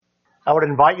I would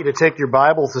invite you to take your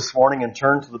Bibles this morning and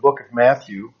turn to the book of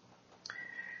Matthew.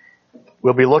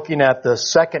 We'll be looking at the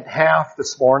second half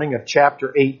this morning of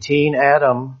chapter 18.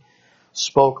 Adam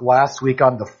spoke last week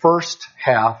on the first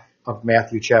half of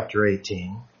Matthew chapter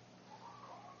 18.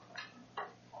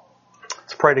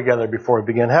 Let's pray together before we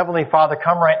begin. Heavenly Father,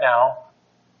 come right now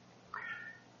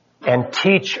and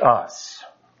teach us.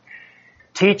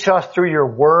 Teach us through your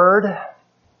word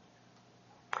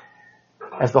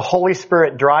as the Holy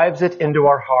Spirit drives it into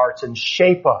our hearts, and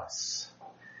shape us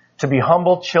to be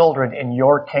humble children in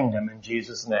your kingdom. In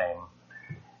Jesus' name,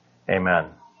 amen.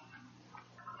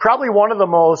 Probably one of the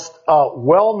most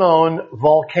well-known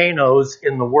volcanoes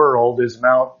in the world is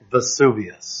Mount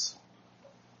Vesuvius.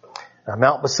 Now,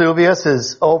 Mount Vesuvius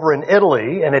is over in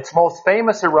Italy, and its most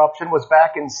famous eruption was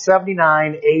back in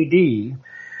 79 AD,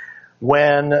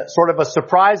 when sort of a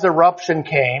surprise eruption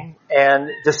came and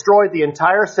destroyed the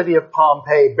entire city of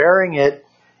Pompeii, burying it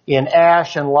in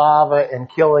ash and lava and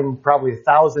killing probably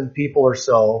 1,000 people or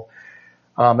so.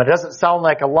 It doesn't sound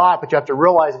like a lot, but you have to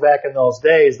realize back in those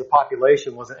days the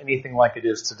population wasn't anything like it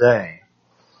is today.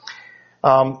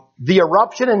 The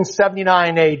eruption in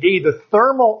 79 AD, the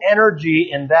thermal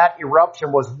energy in that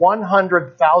eruption was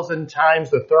 100,000 times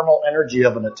the thermal energy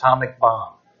of an atomic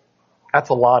bomb. That's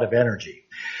a lot of energy.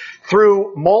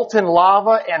 Through molten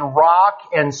lava and rock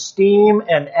and steam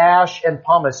and ash and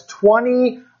pumice,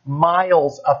 20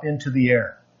 miles up into the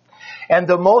air. And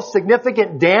the most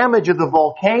significant damage of the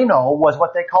volcano was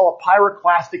what they call a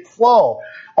pyroclastic flow.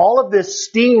 All of this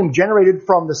steam generated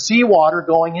from the seawater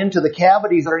going into the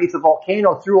cavities underneath the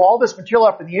volcano threw all this material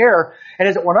up in the air. And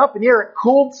as it went up in the air, it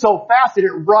cooled so fast that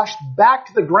it rushed back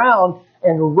to the ground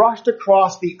and rushed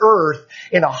across the earth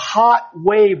in a hot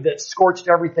wave that scorched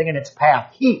everything in its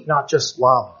path. Heat, not just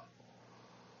lava.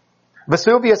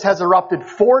 Vesuvius has erupted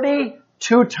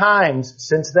 42 times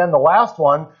since then. The last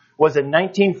one was in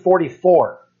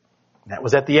 1944. That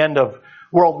was at the end of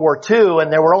World War II,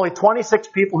 and there were only 26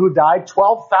 people who died.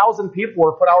 12,000 people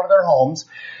were put out of their homes,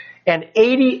 and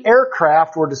 80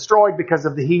 aircraft were destroyed because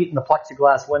of the heat and the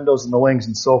plexiglass windows and the wings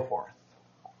and so forth.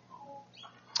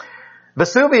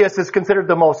 Vesuvius is considered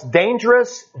the most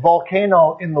dangerous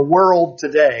volcano in the world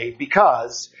today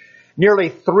because nearly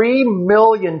 3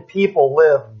 million people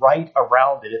live right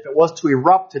around it. If it was to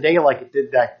erupt today like it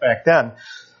did back then,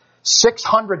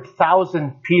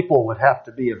 600,000 people would have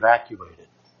to be evacuated.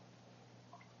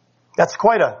 That's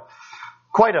quite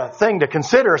a thing to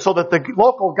consider, so that the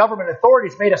local government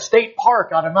authorities made a state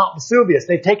park out of Mount Vesuvius.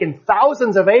 They've taken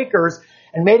thousands of acres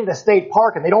and made it a state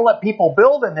park, and they don't let people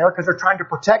build in there because they're trying to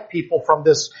protect people from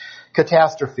this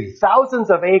catastrophe.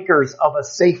 Thousands of acres of a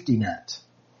safety net.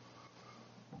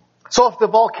 So if the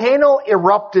volcano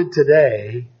erupted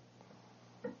today,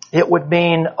 it would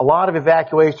mean a lot of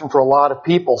evacuation for a lot of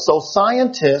people. So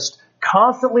scientists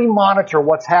constantly monitor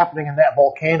what's happening in that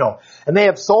volcano. And they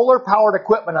have solar-powered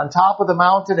equipment on top of the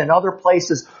mountain and other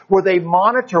places where they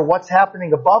monitor what's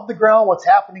happening above the ground, what's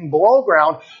happening below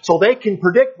ground, so they can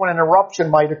predict when an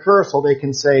eruption might occur so they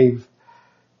can save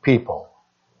people.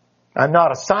 I'm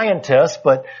not a scientist,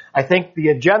 but I think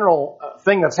the general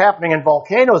thing that's happening in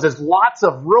volcanoes is lots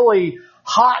of really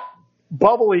hot,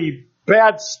 bubbly,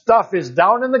 bad stuff is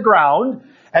down in the ground,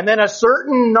 and then a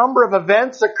certain number of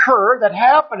events occur that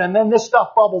happen, and then this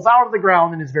stuff bubbles out of the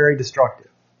ground and is very destructive.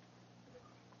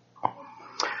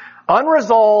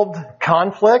 Unresolved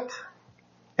conflict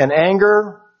and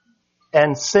anger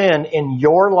and sin in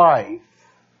your life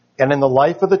and in the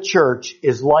life of the church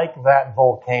is like that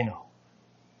volcano.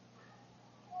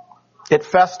 It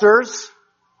festers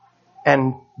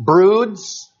and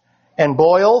broods and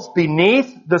boils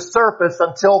beneath the surface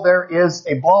until there is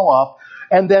a blow up,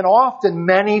 and then often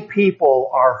many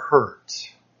people are hurt.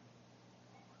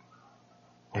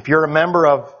 If you're a member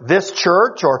of this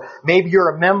church, or maybe you're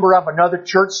a member of another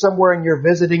church somewhere and you're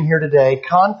visiting here today,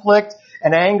 conflict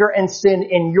and anger and sin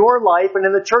in your life and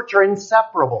in the church are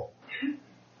inseparable.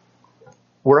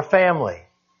 We're a family.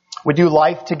 We do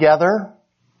life together.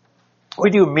 We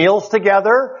do meals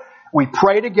together. We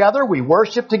pray together. We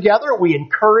worship together. We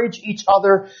encourage each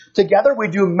other together. We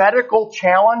do medical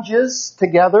challenges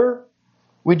together.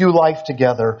 We do life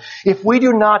together. If we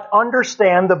do not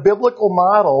understand the biblical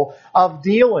model of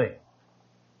dealing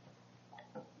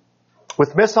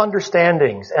with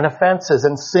misunderstandings and offenses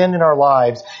and sin in our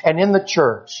lives and in the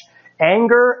church,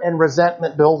 anger and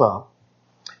resentment build up,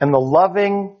 and the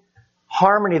loving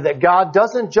harmony that God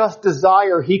doesn't just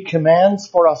desire, He commands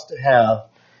for us to have,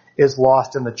 is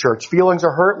lost in the church. Feelings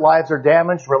are hurt, lives are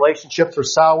damaged, relationships are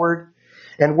soured,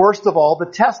 and worst of all,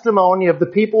 the testimony of the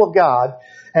people of God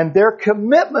and their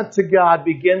commitment to God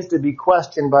begins to be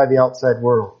questioned by the outside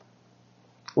world.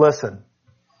 Listen.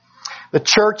 The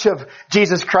Church of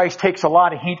Jesus Christ takes a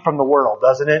lot of heat from the world,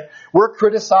 doesn't it? We're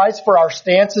criticized for our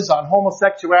stances on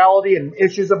homosexuality and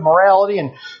issues of morality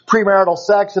and premarital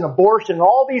sex and abortion and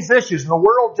all these issues. And the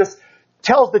world just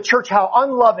tells the church how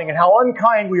unloving and how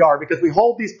unkind we are because we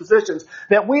hold these positions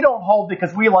that we don't hold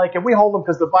because we like it. We hold them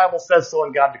because the Bible says so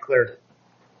and God declared it.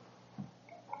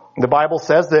 The Bible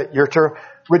says that you're to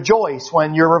rejoice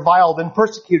when you're reviled and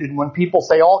persecuted, and when people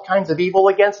say all kinds of evil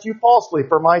against you falsely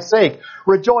for my sake.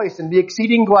 Rejoice and be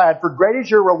exceeding glad, for great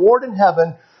is your reward in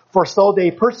heaven, for so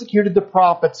they persecuted the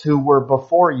prophets who were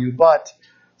before you. But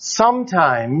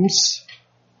sometimes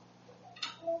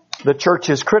the church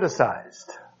is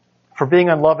criticized for being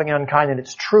unloving and unkind, and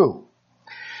it's true.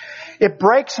 It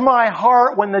breaks my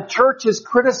heart when the church is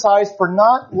criticized for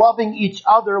not loving each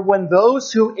other when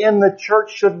those who in the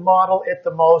church should model it the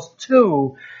most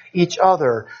to each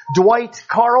other. Dwight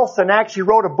Carlson actually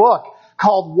wrote a book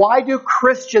called Why Do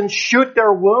Christians Shoot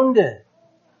Their Wounded?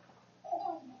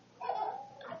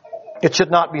 It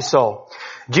should not be so.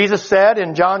 Jesus said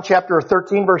in John chapter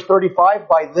 13 verse 35,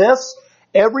 by this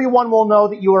everyone will know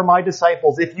that you are my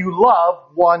disciples if you love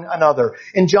one another.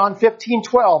 In John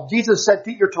 15:12, Jesus said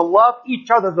that you're to love each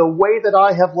other the way that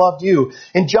I have loved you.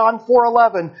 In John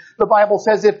 4:11, the Bible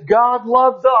says if God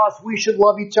loves us, we should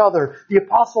love each other. The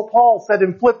Apostle Paul said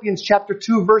in Philippians chapter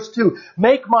 2 verse 2,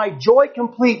 make my joy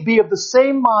complete, be of the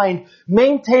same mind,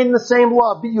 maintain the same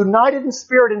love, be united in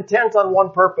spirit, intent on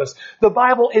one purpose. The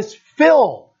Bible is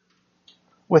filled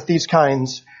with these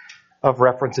kinds of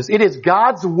references. It is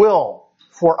God's will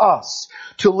for us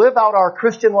to live out our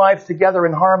Christian lives together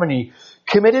in harmony,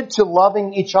 committed to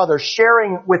loving each other,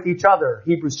 sharing with each other,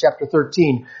 Hebrews chapter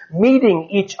 13, meeting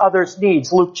each other's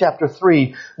needs, Luke chapter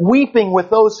 3, weeping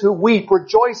with those who weep,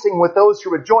 rejoicing with those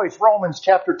who rejoice, Romans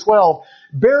chapter 12,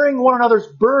 bearing one another's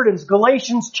burdens,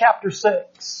 Galatians chapter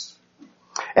 6,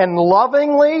 and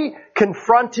lovingly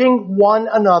confronting one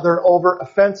another over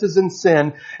offenses and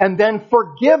sin, and then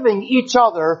forgiving each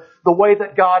other the way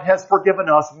that God has forgiven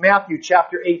us. Matthew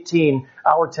chapter 18,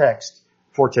 our text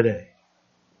for today.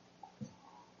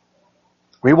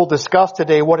 We will discuss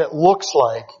today what it looks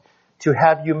like to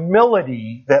have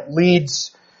humility that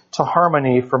leads to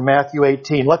harmony from Matthew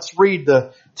 18. Let's read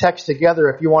the text together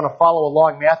if you want to follow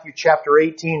along. Matthew chapter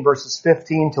 18, verses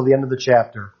 15 till the end of the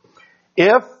chapter.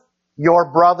 If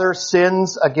your brother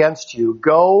sins against you,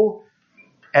 go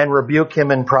and rebuke him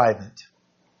in private.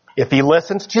 If he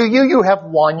listens to you, you have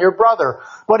won your brother.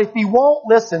 But if he won't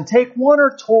listen, take one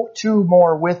or two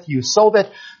more with you, so that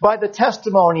by the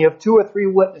testimony of 2 or 3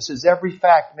 witnesses, every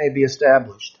fact may be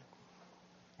established.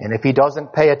 And if he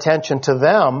doesn't pay attention to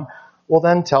them, well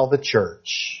then tell the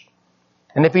church.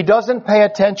 And if he doesn't pay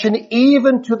attention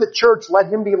even to the church, let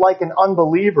him be like an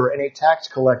unbeliever and a tax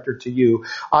collector to you.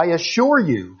 I assure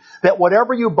you that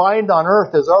whatever you bind on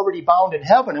earth is already bound in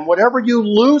heaven, and whatever you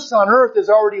loose on earth is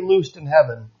already loosed in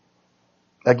heaven.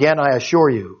 Again, I assure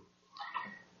you,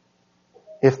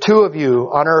 if 2 of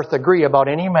you on earth agree about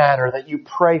any matter that you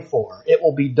pray for, it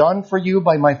will be done for you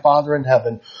by my Father in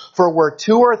heaven. For where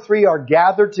 2 or 3 are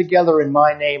gathered together in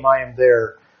my name, I am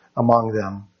there among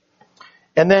them.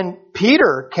 And then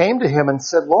Peter came to him and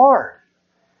said, Lord,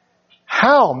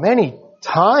 how many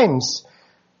times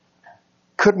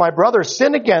could my brother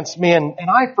sin against me and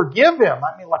I forgive him?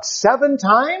 I mean, like 7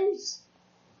 times?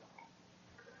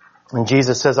 And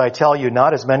Jesus says, I tell you,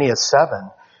 not as many as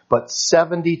 7, but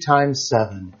 70 times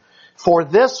 7. For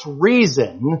this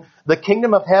reason, the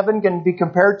kingdom of heaven can be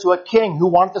compared to a king who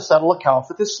wanted to settle accounts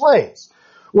with his slaves.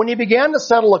 When he began to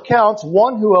settle accounts,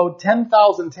 one who owed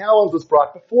 10,000 talents was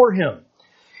brought before him.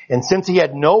 And since he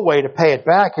had no way to pay it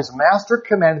back, his master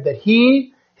commanded that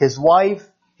he, his wife,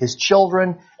 his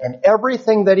children, and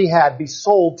everything that he had be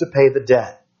sold to pay the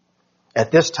debt. At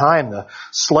this time, the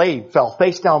slave fell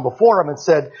face down before him and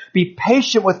said, be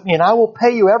patient with me and I will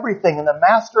pay you everything. And the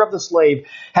master of the slave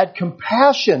had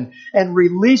compassion and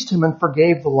released him and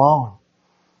forgave the loan.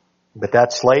 But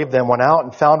that slave then went out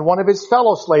and found one of his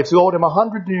fellow slaves who owed him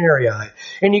 100 denarii.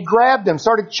 And he grabbed him,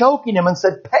 started choking him and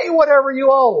said, pay whatever you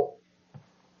owe.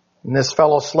 And this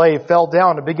fellow slave fell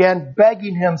down and began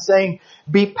begging him, saying,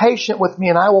 be patient with me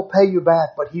and I will pay you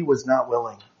back. But he was not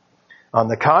willing. On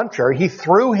the contrary, he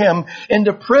threw him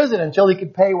into prison until he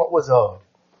could pay what was owed.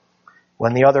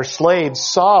 When the other slaves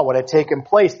saw what had taken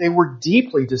place, they were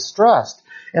deeply distressed,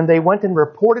 and they went and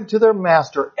reported to their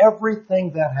master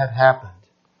everything that had happened.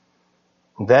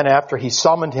 And then after he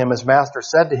summoned him, his master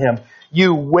said to him,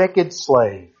 you wicked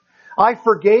slave, I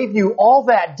forgave you all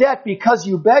that debt because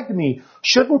you begged me.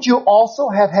 Shouldn't you also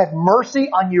have had mercy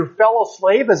on your fellow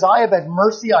slave as I have had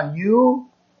mercy on you?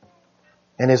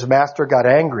 And his master got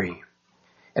angry.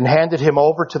 and handed him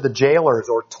over to the jailers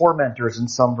or tormentors in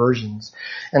some versions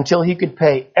until he could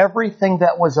pay everything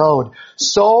that was owed.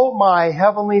 So my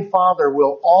heavenly Father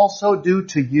will also do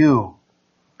to you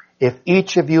if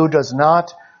each of you does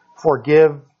not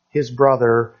forgive his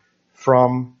brother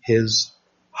from his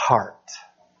heart.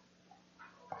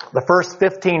 The first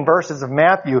 15 verses of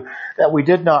Matthew that we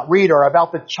did not read are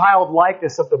about the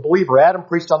childlikeness of the believer. Adam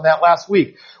preached on that last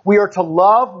week. We are to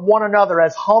love one another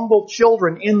as humble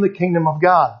children in the kingdom of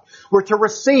God. We're to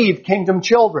receive kingdom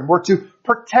children. We're to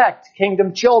protect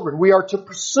kingdom children. We are to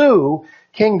pursue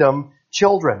kingdom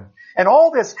children. And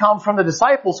all this comes from the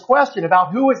disciples' question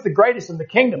about who is the greatest in the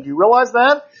kingdom. Do you realize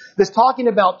that? This talking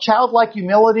about childlike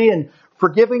humility and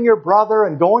forgiving your brother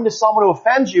and going to someone who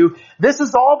offends you, this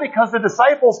is all because the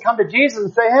disciples come to Jesus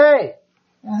and say, hey,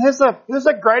 who's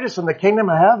the greatest in the kingdom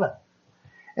of heaven?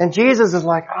 And Jesus is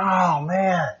like, oh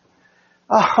man,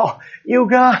 you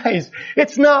guys,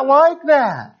 it's not like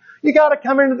that. You gotta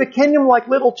come into the kingdom like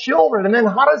little children. And then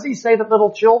how does he say that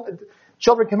little children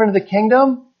come into the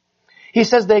kingdom? He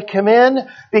says they come in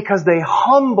because they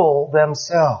humble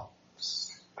themselves.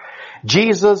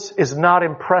 Jesus is not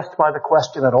impressed by the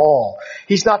question at all.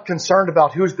 He's not concerned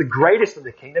about who's the greatest in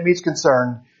the kingdom. He's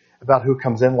concerned about who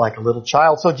comes in like a little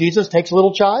child. So Jesus takes a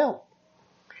little child.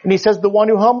 And he says the one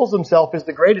who humbles himself is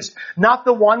the greatest. Not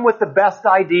the one with the best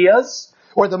ideas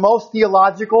or the most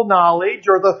theological knowledge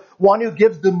or the one who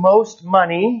gives the most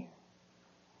money.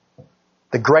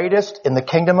 The greatest in the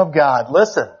kingdom of God,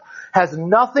 listen, has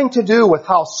nothing to do with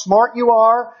how smart you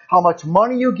are, how much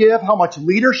money you give, how much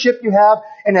leadership you have,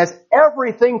 and has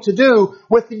everything to do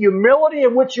with the humility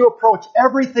in which you approach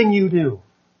everything you do.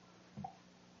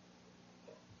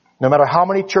 No matter how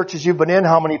many churches you've been in,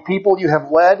 how many people you have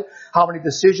led, how many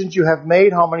decisions you have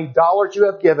made, how many dollars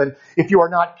you have given, if you are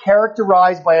not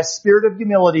characterized by a spirit of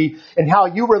humility in how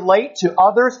you relate to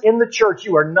others in the church,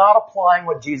 you are not applying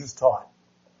what Jesus taught.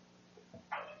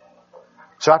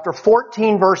 So after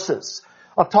 14 verses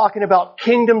of talking about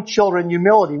kingdom children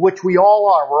humility, which we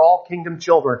all are, we're all kingdom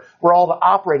children, we're all to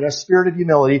operate in a spirit of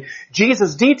humility,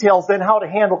 Jesus details then how to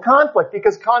handle conflict,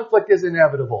 because conflict is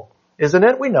inevitable. Isn't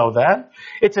it? We know that.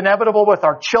 It's inevitable with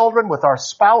our children, with our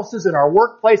spouses, in our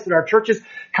workplace, in our churches.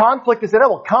 Conflict is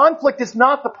inevitable. Conflict is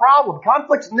not the problem.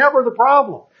 Conflict's never the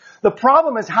problem. The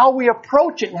problem is how we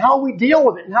approach it and how we deal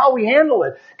with it and how we handle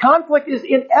it. Conflict is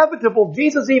inevitable.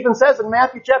 Jesus even says in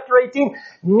Matthew chapter 18,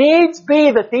 needs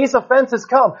be that these offenses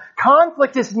come.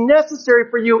 Conflict is necessary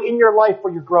for you in your life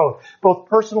for your growth, both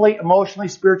personally, emotionally,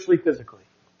 spiritually, physically.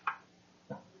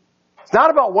 It's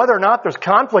not about whether or not there's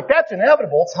conflict. That's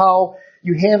inevitable. It's how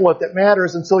you handle it that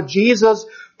matters. And so Jesus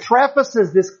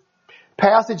prefaces this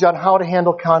passage on how to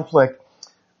handle conflict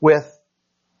with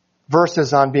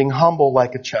verses on being humble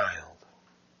like a child.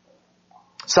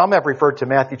 Some have referred to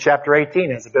Matthew chapter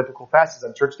 18 as a biblical passage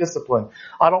on church discipline.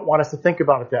 I don't want us to think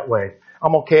about it that way.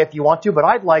 I'm okay if you want to, but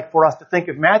I'd like for us to think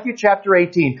of Matthew chapter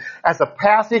 18 as a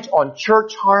passage on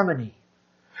church harmony.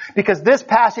 Because this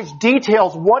passage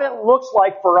details what it looks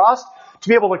like for us to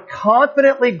be able to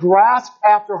confidently grasp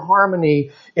after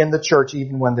harmony in the church,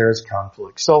 even when there is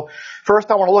conflict. So first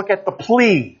I want to look at the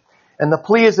plea. And the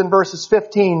plea is in verses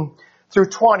 15 through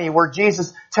 20, where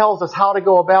Jesus tells us how to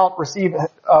go about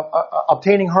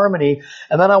obtaining harmony.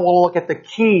 And then I will look at the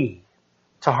key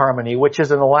to harmony, which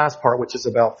is in the last part, which is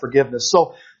about forgiveness.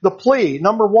 So the plea,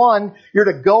 number one, you're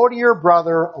to go to your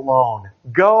brother alone.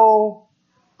 Go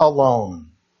alone.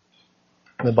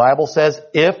 The Bible says,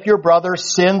 if your brother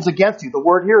sins against you, the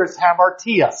word here is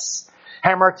hamartias.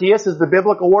 Hamartias is the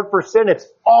biblical word for sin. It's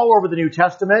all over the New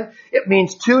Testament. It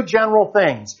means two general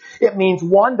things. It means,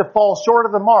 one, to fall short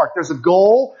of the mark. There's a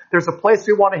goal. There's a place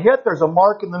we want to hit. There's a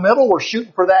mark in the middle. We're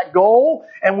shooting for that goal,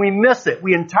 and we miss it.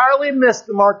 We entirely miss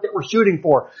the mark that we're shooting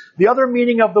for. The other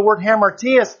meaning of the word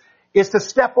hamartias is to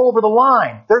step over the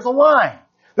line. There's a line.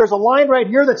 There's a line right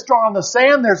here that's drawn on the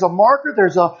sand. There's a marker.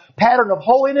 There's a pattern of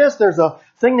holiness. There's a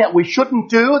thing that we shouldn't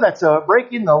do. That's a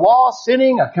breaking the law,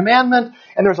 sinning, a commandment.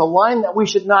 And there's a line that we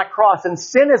should not cross. And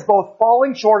sin is both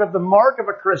falling short of the mark of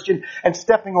a Christian and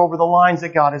stepping over the lines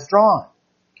that God has drawn.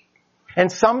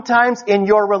 And sometimes in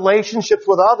your relationships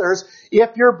with others,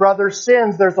 if your brother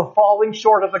sins, there's a falling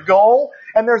short of the goal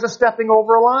and there's a stepping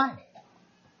over a line.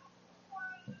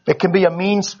 It can be a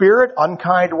mean spirit,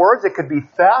 unkind words. It could be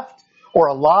theft, or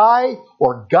a lie,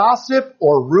 or gossip,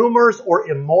 or rumors,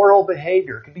 or immoral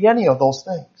behavior. It could be any of those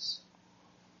things.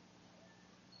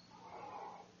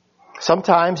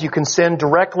 Sometimes you can sin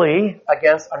directly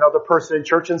against another person in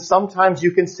church, and sometimes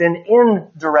you can sin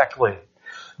indirectly.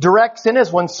 Direct sin is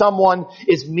when someone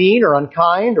is mean or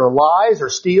unkind, or lies, or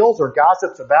steals, or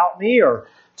gossips about me, or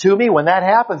to me, when that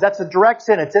happens, that's a direct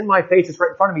sin. It's in my face. It's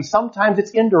right in front of me. Sometimes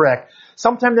it's indirect.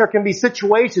 Sometimes there can be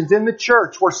situations in the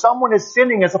church where someone is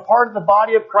sinning as a part of the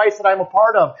body of Christ that I'm a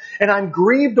part of. And I'm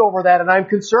grieved over that, and I'm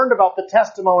concerned about the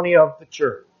testimony of the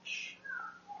church.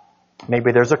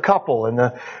 Maybe there's a couple in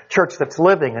the church that's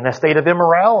living in a state of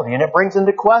immorality, and it brings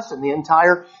into question the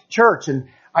entire church. And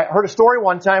I heard a story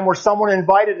one time where someone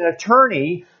invited an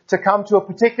attorney to come to a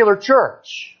particular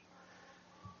church.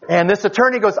 And this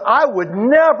attorney goes, I would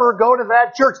never go to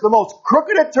that church. The most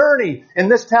crooked attorney in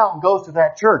this town goes to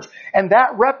that church. And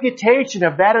that reputation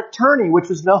of that attorney, which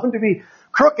was known to be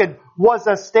crooked, was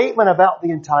a statement about the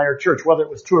entire church. Whether it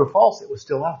was true or false, it was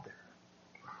still out there.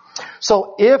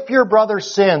 So if your brother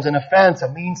sins, an offense,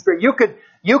 a mean spirit,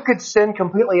 you could sin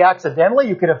completely accidentally.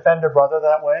 You could offend a brother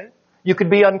that way. You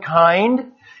could be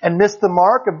unkind and miss the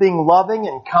mark of being loving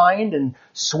and kind and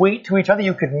sweet to each other.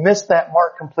 You could miss that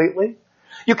mark completely.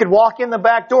 You could walk in the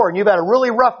back door and you've had a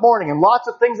really rough morning and lots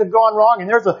of things have gone wrong, and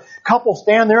there's a couple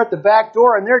standing there at the back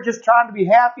door and they're just trying to be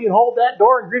happy and hold that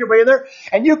door and greet everybody in there,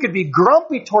 and you could be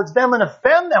grumpy towards them and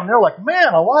offend them. They're like,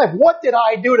 man alive, what did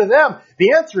I do to them?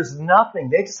 The answer is nothing.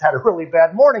 They just had a really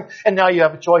bad morning, and now you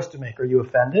have a choice to make. Are you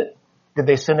offended? Did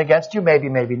they sin against you? Maybe,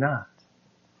 maybe not.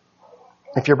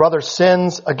 If your brother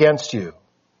sins against you.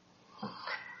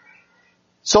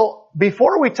 So,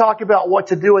 before we talk about what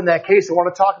to do in that case, I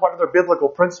want to talk about another biblical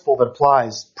principle that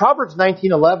applies. Proverbs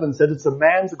 19:11 says it's a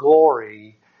man's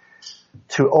glory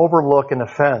to overlook an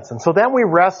offense. And so then we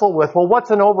wrestle with, well,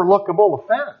 what's an overlookable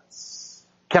offense?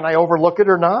 Can I overlook it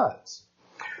or not?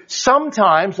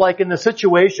 Sometimes, like in the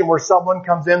situation where someone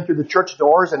comes in through the church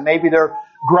doors and maybe they're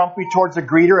grumpy towards a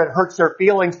greeter, it hurts their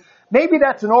feelings. Maybe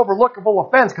that's an overlookable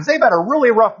offense because they've had a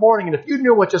really rough morning, and if you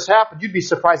knew what just happened, you'd be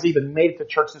surprised they even made it to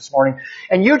church this morning.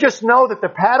 And you just know that the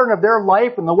pattern of their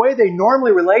life and the way they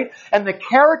normally relate and the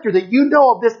character that you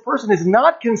know of this person is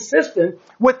not consistent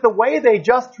with the way they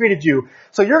just treated you.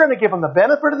 So you're going to give them the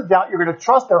benefit of the doubt. You're going to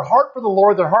trust their heart for the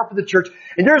Lord, their heart for the church,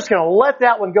 and you're just going to let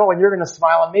that one go, and you're going to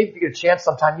smile. And maybe if you get a chance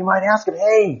sometime, you might ask them,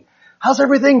 hey, how's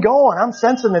everything going? I'm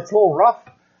sensing it's a little rough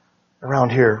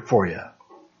around here for you.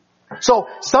 So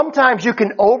sometimes you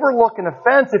can overlook an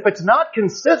offense if it's not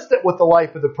consistent with the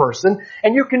life of the person,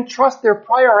 and you can trust their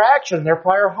prior action, their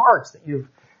prior hearts that you've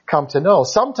come to know.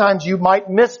 Sometimes you might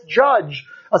misjudge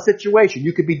a situation.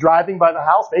 You could be driving by the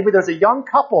house. Maybe there's a young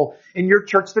couple in your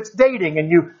church that's dating,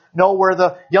 and you know where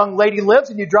the young lady lives,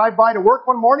 and you drive by to work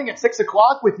one morning at 6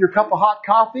 o'clock with your cup of hot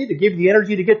coffee to give you the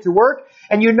energy to get to work,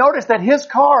 and you notice that his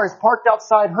car is parked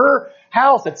outside her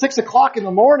house at 6 o'clock in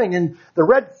the morning, and the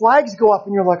red flags go up,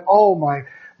 and you're like, oh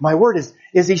my word,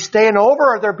 is he staying over?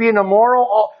 Are they being immoral?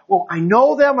 Oh, well, I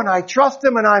know them and I trust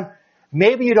them, and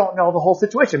maybe you don't know the whole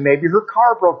situation. Maybe her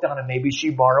car broke down and maybe she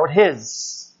borrowed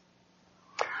his.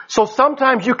 So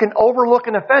sometimes you can overlook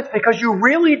an offense because you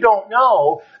really don't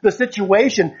know the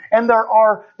situation, and there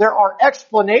are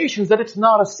explanations that it's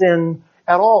not a sin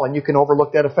at all, and you can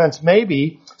overlook that offense.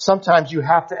 Maybe sometimes you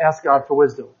have to ask God for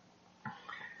wisdom.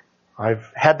 I've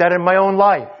had that in my own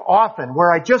life often,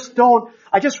 where I just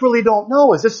really don't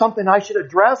know. Is this something I should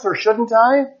address or shouldn't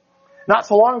I? Not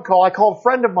so long ago, I called a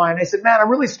friend of mine and I said, man, I'm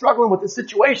really struggling with this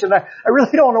situation. I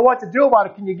really don't know what to do about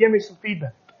it. Can you give me some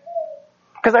feedback?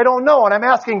 Because I don't know, and I'm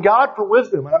asking God for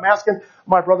wisdom, and I'm asking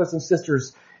my brothers and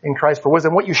sisters in Christ for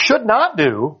wisdom. What you should not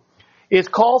do is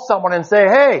call someone and say,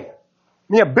 hey,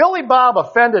 Billy Bob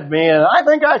offended me, and I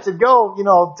think I should go,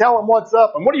 tell him what's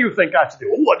up. And what do you think I should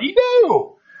do? What do you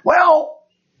do? Well,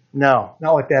 no,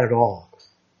 not like that at all.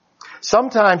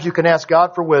 Sometimes you can ask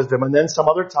God for wisdom, and then some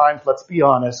other times, let's be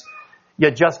honest, you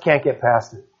just can't get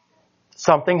past it.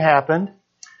 Something happened.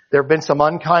 There have been some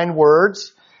unkind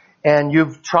words. And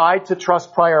you've tried to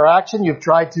trust prior action. You've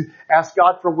tried to ask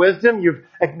God for wisdom. You've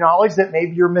acknowledged that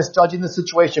maybe you're misjudging the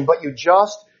situation, but you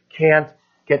just can't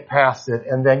get past it.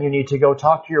 And then you need to go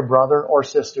talk to your brother or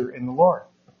sister in the Lord.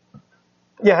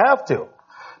 You have to.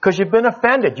 Because you've been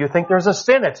offended. You think there's a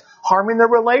sin. It's harming the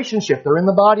relationship. They're in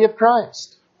the body of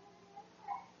Christ.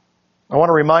 I want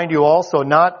to remind you also,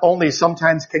 not only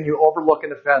sometimes can you overlook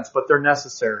an offense, but they're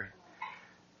necessary.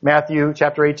 Matthew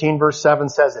chapter 18 verse 7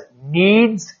 says it.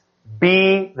 Needs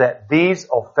be that these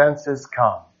offenses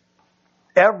come.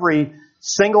 Every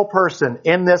single person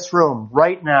in this room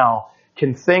right now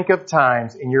can think of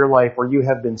times in your life where you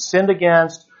have been sinned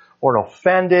against or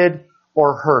offended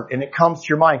or hurt. And it comes to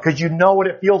your mind because you know what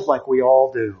it feels like. We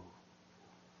all do.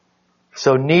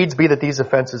 So needs be that these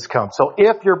offenses come. So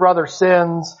if your brother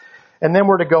sins, and then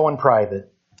we're to go in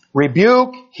private,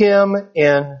 rebuke him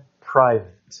in private.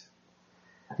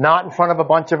 Not in front of a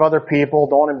bunch of other people.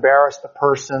 Don't embarrass the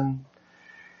person.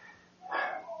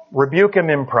 Rebuke him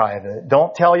in private.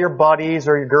 Don't tell your buddies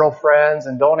or your girlfriends,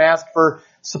 and don't ask for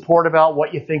support about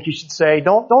what you think you should say.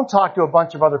 Don't talk to a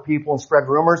bunch of other people and spread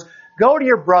rumors. Go to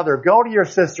your brother, go to your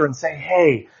sister and say,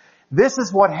 hey, this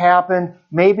is what happened.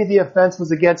 Maybe the offense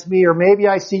was against me, or maybe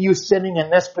I see you sinning in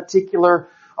this particular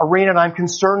arena and I'm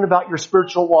concerned about your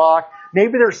spiritual walk.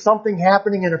 Maybe there's something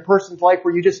happening in a person's life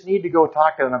where you just need to go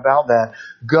talk to them about that.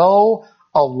 Go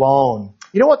alone.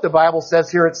 You know what the Bible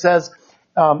says here? It says,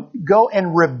 go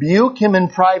and rebuke him in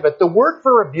private. The word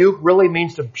for rebuke really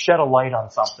means to shed a light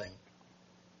on something.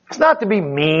 It's not to be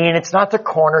mean. It's not to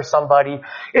corner somebody.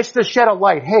 It's to shed a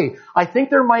light. Hey, I think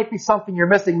there might be something you're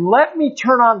missing. Let me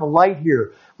turn on the light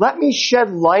here. Let me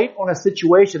shed light on a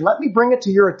situation. Let me bring it to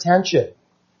your attention.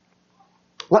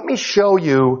 Let me show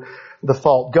you the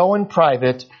fault. Go in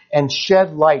private and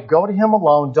shed light. Go to him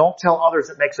alone. Don't tell others.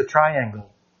 It makes a triangle.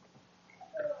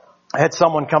 I had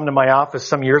someone come to my office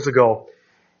some years ago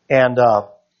and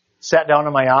sat down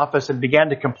in my office and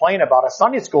began to complain about a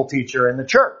Sunday school teacher in the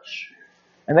church.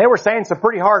 And they were saying some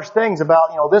pretty harsh things about,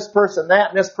 this person that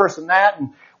and this person that.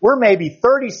 And we're maybe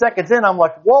 30 seconds in. I'm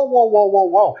like,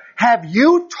 whoa. Have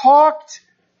you talked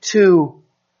to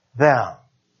them?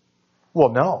 Well,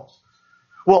 no.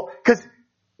 Well,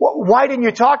 why didn't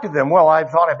you talk to them? Well, I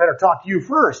thought I better talk to you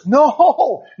first.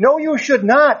 No, you should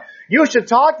not. You should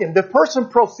talk to him. The person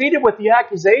proceeded with the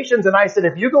accusations, and I said,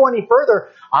 if you go any further,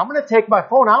 I'm going to take my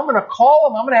phone. I'm going to call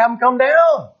him. I'm going to have him come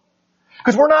down.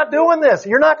 Because we're not doing this.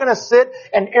 You're not going to sit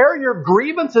and air your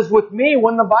grievances with me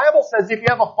when the Bible says if you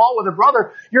have a fault with a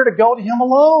brother, you're to go to him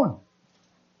alone.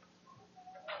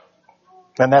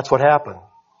 And that's what happened.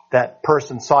 That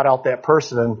person sought out that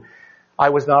person, and I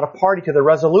was not a party to the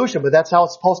resolution, but that's how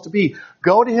it's supposed to be.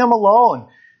 Go to him alone.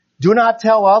 Do not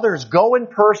tell others. Go in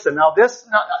person. Now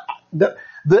the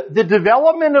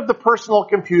development of the personal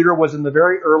computer was in the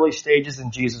very early stages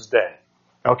in Jesus' day.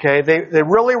 Okay? They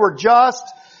really were just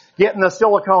getting the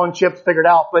silicone chips figured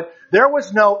out, but there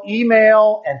was no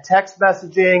email and text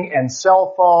messaging and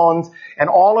cell phones and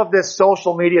all of this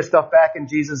social media stuff back in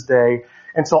Jesus' day.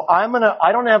 And so I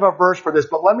don't have a verse for this,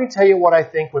 but let me tell you what I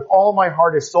think with all my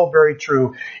heart is so very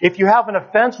true. If you have an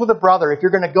offense with a brother, if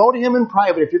you're going to go to him in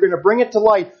private, if you're going to bring it to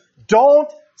light,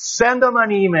 don't send them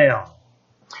an email.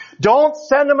 Don't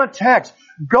send them a text.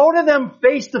 Go to them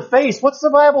face to face. What's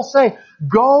the Bible say?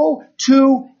 Go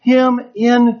to him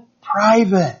in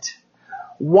private.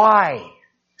 Why?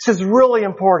 This is really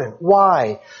important.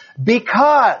 Why?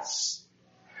 Because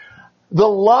the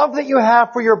love that you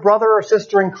have for your brother or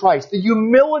sister in Christ, the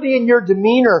humility in your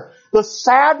demeanor, the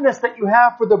sadness that you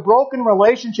have for the broken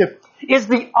relationship is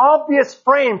the obvious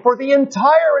frame for the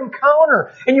entire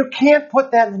encounter. And you can't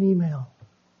put that in an email.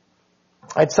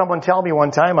 I had someone tell me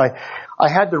one time I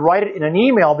had to write it in an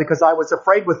email because I was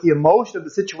afraid with the emotion of the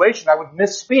situation I would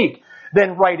misspeak.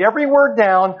 Then write every word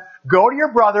down, go to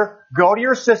your brother, go to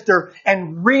your sister,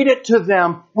 and read it to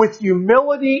them with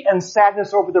humility and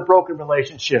sadness over the broken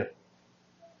relationship.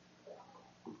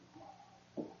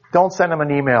 Don't send them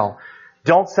an email.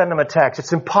 Don't send them a text.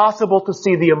 It's impossible to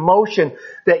see the emotion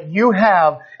that you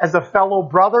have as a fellow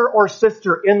brother or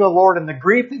sister in the Lord and the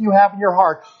grief that you have in your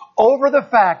heart over the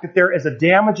fact that there is a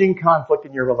damaging conflict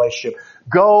in your relationship.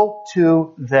 Go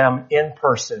to them in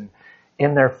person,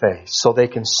 in their face, so they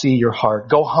can see your heart.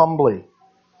 Go humbly.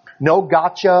 No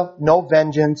gotcha, no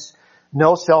vengeance,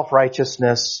 no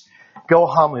self-righteousness. Go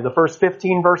humbly. The first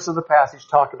 15 verses of the passage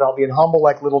talk about being humble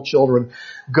like little children.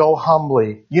 Go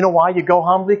humbly. You know why you go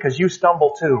humbly? Because you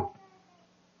stumble too.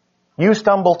 You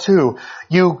stumble too.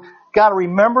 You got to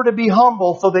remember to be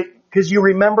humble because you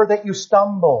remember that you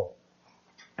stumble.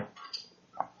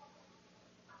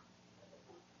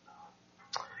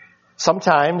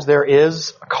 Sometimes there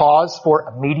is a cause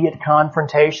for immediate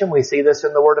confrontation. We see this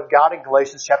in the Word of God in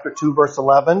Galatians chapter 2, verse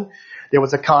 11. There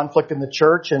was a conflict in the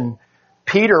church, and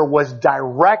Peter was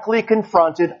directly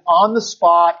confronted on the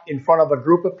spot in front of a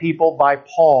group of people by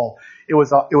Paul. It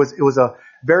was a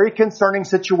very concerning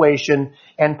situation,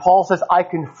 and Paul says, I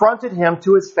confronted him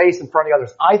to his face in front of the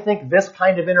others. I think this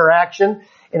kind of interaction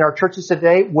in our churches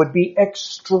today would be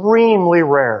extremely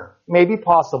rare. Maybe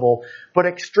possible, but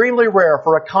extremely rare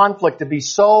for a conflict to be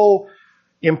so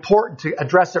important to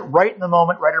address it right in the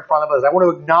moment, right in front of us. I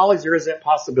want to acknowledge there is that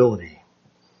possibility.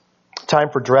 Time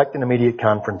for direct and immediate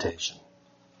confrontation.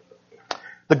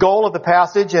 The goal of the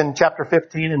passage in chapter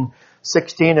 15 and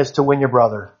 16 is to win your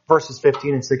brother. Verses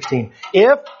 15 and 16.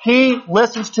 If he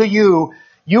listens to you,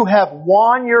 you have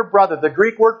won your brother. The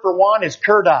Greek word for won is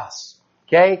kurdos.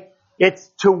 Okay? It's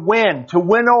to win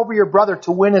over your brother,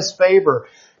 to win his favor.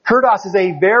 Kurdos is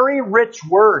a very rich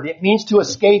word. It means to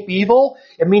escape evil.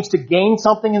 It means to gain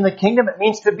something in the kingdom. It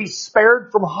means to be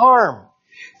spared from harm.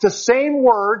 It's the same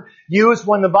word used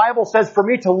when the Bible says, for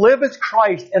me to live is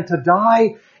Christ and to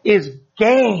die is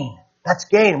gain. That's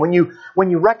gain. When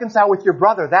you reconcile with your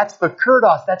brother, that's the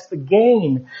kurdos, that's the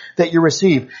gain that you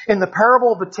receive. In the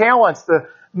parable of the talents, the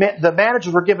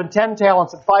managers were given 10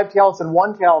 talents and 5 talents and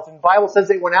 1 talent. And the Bible says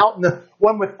they went out and the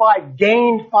one with 5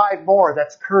 gained 5 more.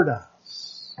 That's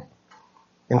kurdos.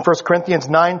 In 1 Corinthians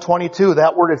 9:22,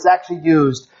 that word is actually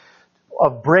used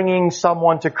of bringing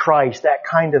someone to Christ, that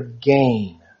kind of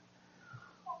gain.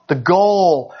 The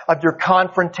goal of your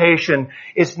confrontation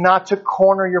is not to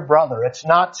corner your brother. It's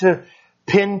not to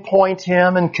pinpoint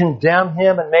him and condemn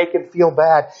him and make him feel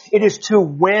bad. It is to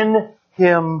win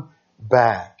him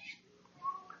back.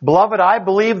 Beloved, I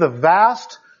believe the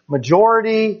vast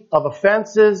majority of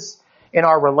offenses in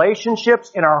our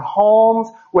relationships, in our homes,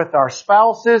 with our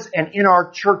spouses, and in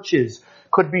our churches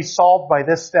could be solved by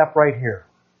this step right here.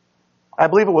 I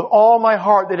believe it with all my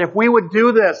heart that if we would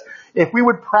do this, if we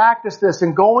would practice this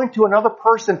and going to another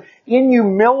person in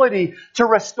humility to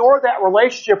restore that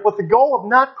relationship with the goal of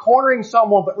not cornering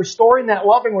someone but restoring that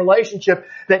loving relationship,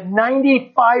 that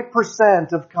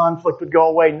 95% of conflict would go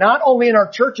away, not only in our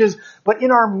churches but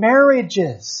in our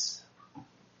marriages.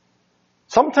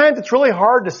 Sometimes it's really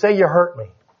hard to say you hurt me.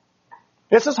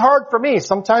 This is hard for me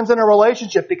sometimes in a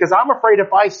relationship because I'm afraid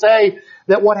if I say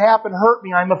that what happened hurt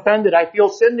me, I'm offended, I feel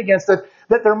sinned against it,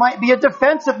 that there might be a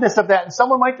defensiveness of that and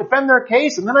someone might defend their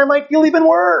case and then I might feel even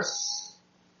worse.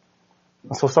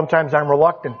 And so sometimes I'm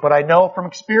reluctant, but I know from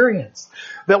experience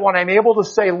that when I'm able to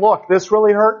say, look, this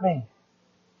really hurt me.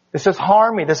 This has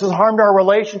harmed me. This has harmed our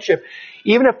relationship.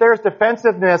 Even if there's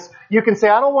defensiveness, you can say,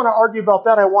 I don't want to argue about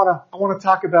that. I want to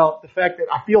talk about the fact that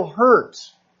I feel hurt.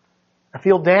 I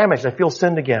feel damaged. I feel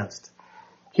sinned against.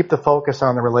 Keep the focus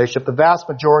on the relationship. The vast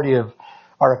majority of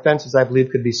our offenses, I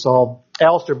believe, could be solved.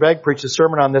 Alistair Begg preached a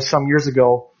sermon on this some years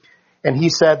ago, and he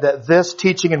said that this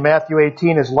teaching in Matthew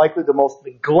 18 is likely the most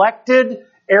neglected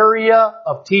area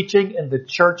of teaching in the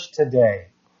church today.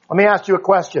 Let me ask you a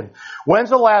question. When's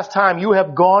the last time you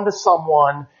have gone to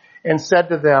someone and said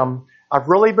to them, I've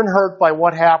really been hurt by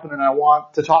what happened and I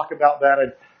want to talk about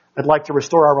that. I'd like to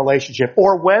restore our relationship.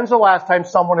 Or when's the last time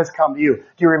someone has come to you? Do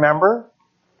you remember?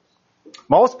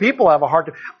 Most people have a hard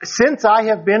time. Since I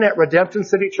have been at Redemption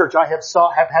City Church, I have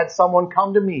had someone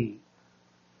come to me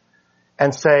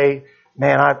and say,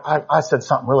 man, I said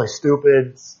something really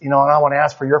stupid, and I want to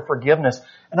ask for your forgiveness.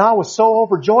 And I was so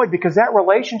overjoyed because that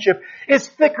relationship is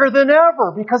thicker than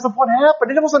ever because of what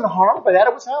happened. And it wasn't harmed by that,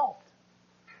 it was helped.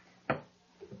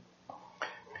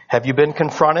 Have you been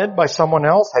confronted by someone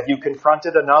else? Have you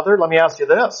confronted another? Let me ask you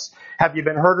this. Have you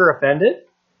been hurt or offended?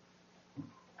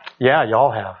 Yeah,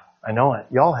 y'all have. I know it.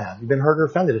 Y'all have. You've been hurt or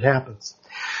offended. It happens.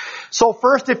 So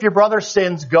first, if your brother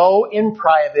sins, go in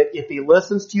private. If he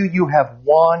listens to you, you have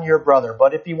won your brother.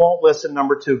 But if he won't listen,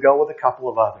 number 2, go with a couple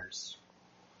of others.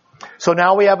 So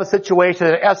now we have a situation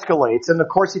that escalates. And of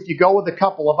course, if you go with a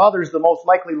couple of others, the most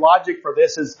likely logic for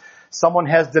this is someone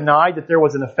has denied that there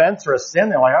was an offense or a sin.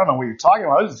 They're like, I don't know what you're talking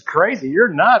about. This is crazy. You're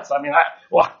nuts. I mean,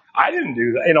 I didn't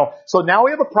do that. So now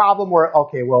we have a problem where,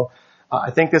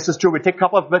 I think this is true. We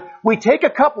take a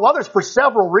couple others for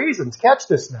several reasons. Catch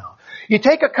this now. You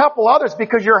take a couple others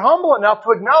because you're humble enough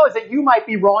to acknowledge that you might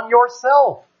be wrong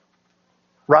yourself.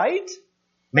 Right?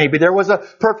 Maybe there was a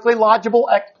perfectly logical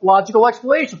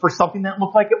explanation for something that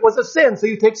looked like it was a sin. So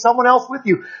you take someone else with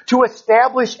you to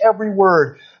establish every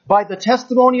word. By the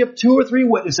testimony of 2 or 3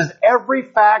 witnesses, every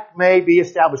fact may be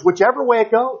established, whichever way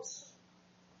it goes.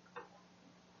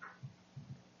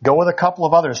 Go with a couple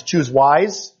of others. Choose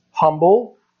wise,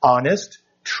 humble, honest,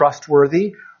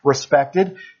 trustworthy,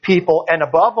 respected people. And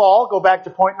above all, go back to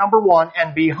point number 1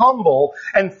 and be humble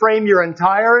and frame your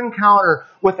entire encounter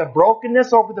with a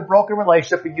brokenness over the broken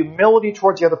relationship and humility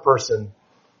towards the other person.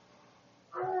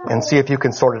 And see if you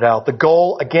can sort it out. The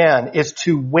goal, again, is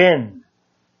to win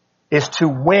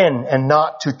and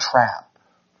not to trap.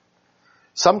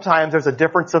 Sometimes there's a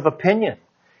difference of opinion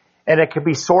and it can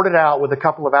be sorted out with a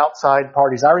couple of outside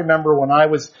parties. I remember when I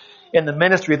was in the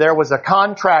ministry, there was a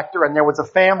contractor and there was a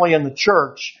family in the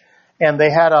church and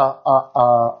they had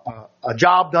a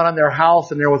job done on their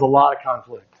house and there was a lot of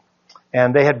conflict.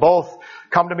 And they had both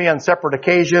come to me on separate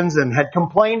occasions and had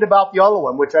complained about the other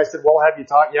one, which I said, well, have you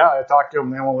talked? Yeah, I talked to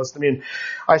them. They won't listen to me. And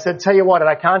I said, tell you what, and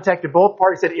I contacted both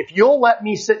parties, said, if you'll let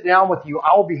me sit down with you,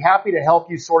 I'll be happy to help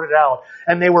you sort it out.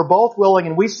 And they were both willing,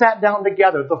 and we sat down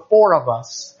together, the 4 of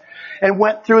us, and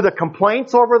went through the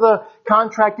complaints over the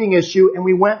contracting issue, and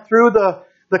we went through the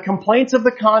the complaints of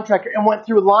the contractor and went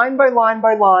through line by line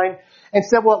by line and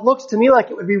said, well, it looks to me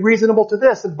like it would be reasonable to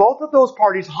this. And both of those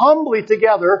parties humbly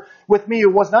together with me, who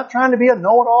was not trying to be a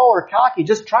know-it-all or cocky,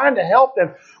 just trying to help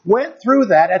them, went through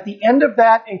that. At the end of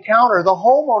that encounter, the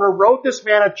homeowner wrote this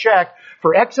man a check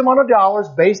for X amount of dollars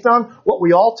based on what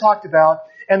we all talked about.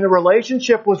 And the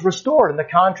relationship was restored, and the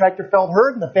contractor felt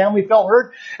heard, and the family felt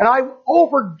heard. And I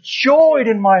overjoyed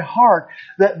in my heart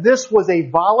that this was a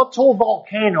volatile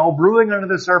volcano brewing under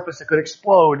the surface that could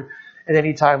explode at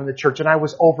any time in the church. And I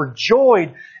was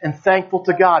overjoyed and thankful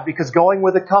to God, because going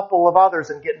with a couple of others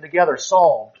and getting together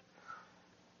solved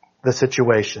the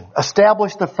situation.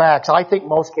 Establish the facts. I think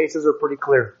most cases are pretty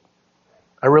clear.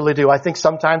 I really do. I think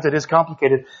sometimes it is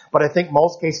complicated, but I think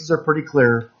most cases are pretty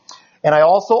clear. And I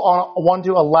also want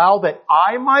to allow that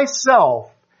I myself,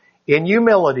 in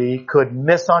humility, could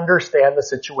misunderstand the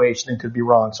situation and could be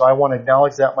wrong. So I want to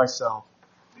acknowledge that myself.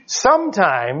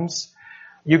 Sometimes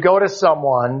you go to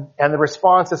someone and the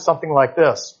response is something like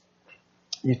this.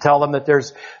 You tell them that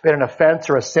there's been an offense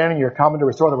or a sin and you're coming to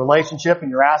restore the relationship and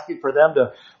you're asking for them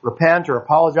to repent or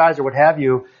apologize or what have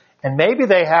you. And maybe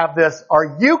they have this,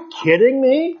 are you kidding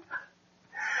me?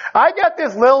 I got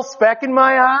this little speck in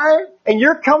my eye, and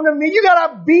you're coming to me. You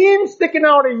got a beam sticking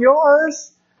out of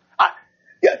yours.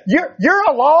 You're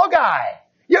a law guy.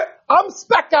 I'm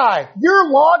spec guy. You're a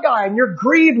law guy, and you're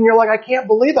grieved, and you're like, I can't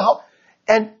believe it.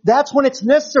 And that's when it's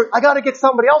necessary. I got to get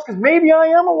somebody else, because maybe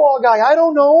I am a law guy. I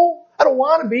don't know. I don't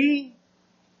want to be.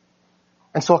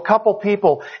 And so a couple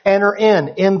people enter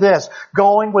in this,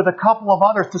 going with a couple of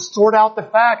others to sort out the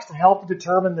facts to help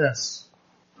determine this.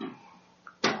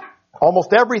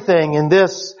 Almost everything in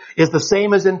this is the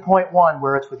same as in point 1,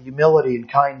 where it's with humility and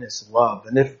kindness and love.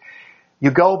 And if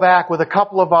you go back with a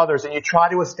couple of others and you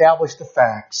try to establish the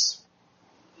facts,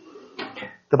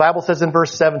 the Bible says in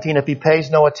verse 17, if he pays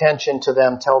no attention to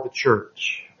them, tell the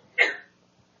church.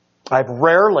 I've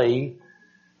rarely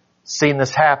seen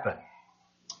this happen.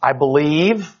 I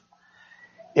believe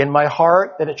in my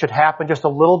heart that it should happen just a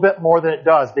little bit more than it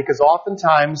does, because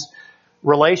oftentimes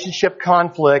relationship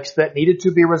conflicts that needed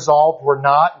to be resolved were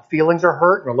not. Feelings are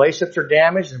hurt, relationships are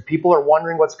damaged, and people are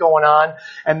wondering what's going on.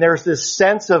 And there's this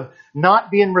sense of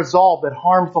not being resolved that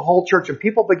harms the whole church. And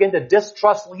people begin to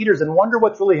distrust leaders and wonder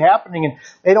what's really happening, and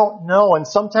they don't know. And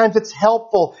sometimes it's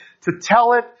helpful to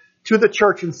tell it to the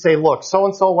church and say, look,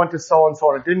 so-and-so went to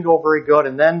so-and-so, and it didn't go very good.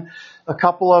 And then a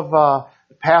couple of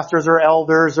pastors or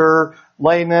elders or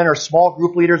laymen or small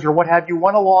group leaders or what have you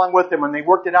went along with them, and they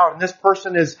worked it out. And this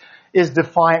person is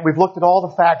defiant. We've looked at all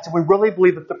the facts, and we really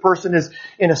believe that the person is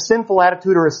in a sinful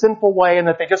attitude or a sinful way, and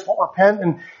that they just won't repent.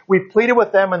 And we've pleaded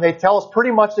with them, and they tell us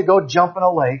pretty much to go jump in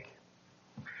a lake.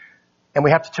 And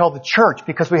we have to tell the church,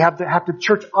 because we have to have the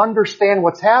church understand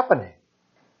what's happening.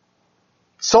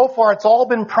 So far, it's all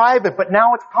been private, but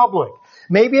now it's public.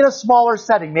 Maybe in a smaller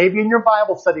setting. Maybe in your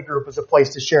Bible study group is a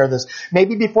place to share this.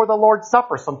 Maybe before the Lord's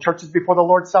Supper. Some churches before the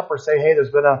Lord's Supper say, hey,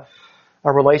 there's been a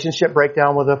relationship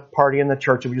breakdown with a party in the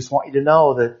church, and we just want you to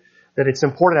know that it's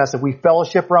important to us that we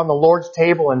fellowship around the Lord's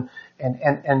table and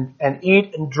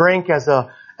eat and drink as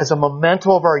a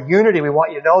memento of our unity. We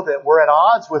want you to know that we're at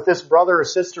odds with this brother or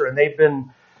sister, and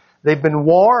they've been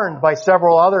warned by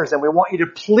several others, and we want you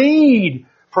to plead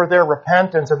for their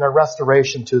repentance and their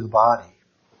restoration to the body.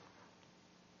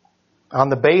 On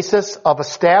the basis of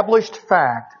established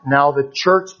fact, now the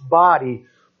church body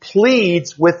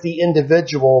pleads with the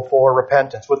individual for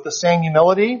repentance, with the same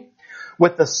humility,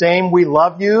 with the same we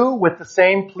love you, with the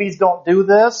same please don't do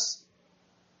this,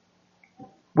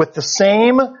 with the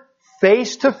same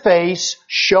face-to-face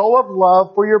show of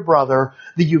love for your brother,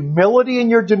 the humility in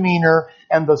your demeanor,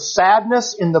 and the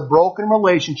sadness in the broken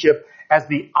relationship as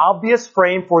the obvious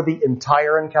frame for the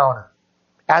entire encounter.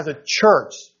 As a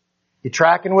church, you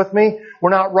tracking with me?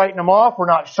 We're not writing them off. We're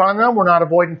not shunning them. We're not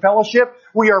avoiding fellowship.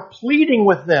 We are pleading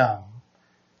with them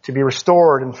to be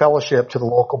restored in fellowship to the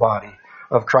local body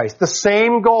of Christ. The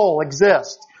same goal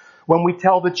exists when we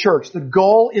tell the church. The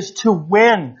goal is to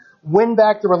win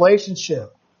back the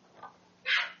relationship.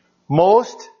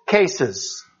 Most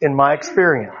cases, in my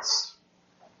experience,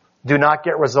 do not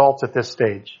get results at this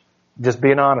stage. Just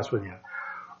being honest with you.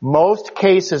 Most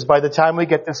cases, by the time we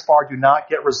get this far, do not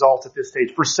get results at this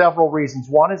stage for several reasons.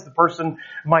 One is the person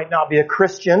might not be a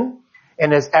Christian.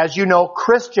 And as you know,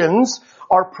 Christians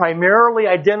are primarily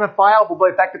identifiable by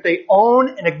the fact that they own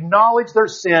and acknowledge their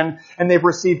sin, and they've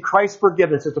received Christ's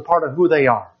forgiveness as a part of who they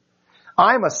are.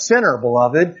 I'm a sinner,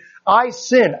 beloved. I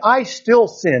sin. I still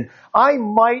sin. I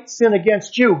might sin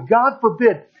against you. God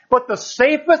forbid. But the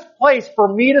safest place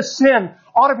for me to sin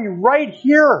ought to be right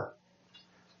here.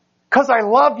 Because I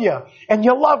love you and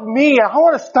you love me. I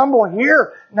want to stumble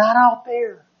here, not out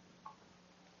there.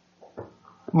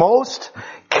 Most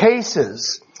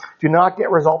cases do not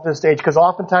get resolved at this stage because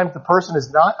oftentimes the person is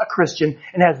not a Christian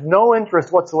and has no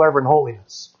interest whatsoever in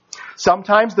holiness.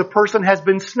 Sometimes the person has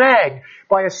been snagged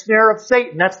by a snare of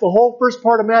Satan. That's the whole first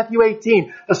part of Matthew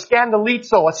 18. The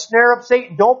scandalizo, a snare of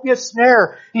Satan. Don't be a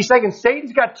snare. He's saying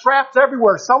Satan's got traps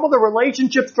everywhere. Some of the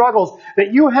relationship struggles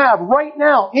that you have right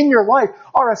now in your life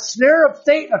are a snare of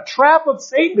Satan, a trap of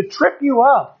Satan to trip you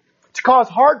up, to cause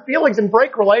hard feelings and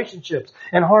break relationships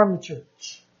and harm the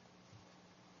church.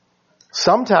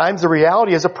 Sometimes the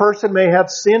reality is a person may have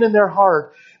sin in their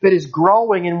heart that is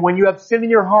growing, and when you have sin in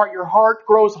your heart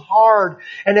grows hard.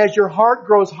 And as your heart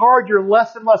grows hard, you're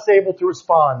less and less able to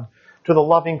respond to the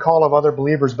loving call of other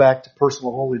believers back to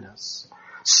personal holiness.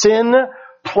 Sin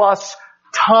plus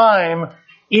time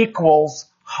equals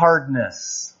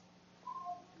hardness.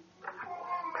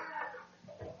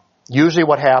 Usually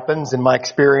what happens, in my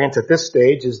experience at this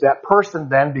stage, is that person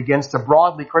then begins to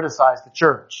broadly criticize the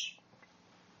church.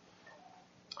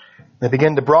 They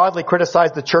begin to broadly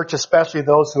criticize the church, especially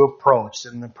those who approach.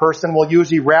 And the person will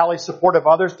usually rally support of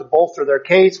others to bolster their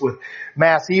case with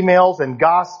mass emails and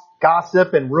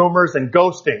gossip and rumors and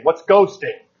ghosting. What's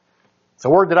ghosting? It's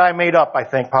a word that I made up, I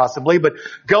think, possibly. But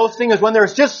ghosting is when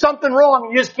there's just something wrong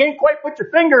and you just can't quite put your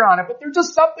finger on it, but there's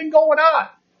just something going on.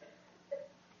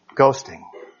 Ghosting.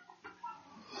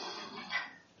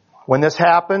 When this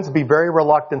happens, be very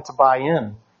reluctant to buy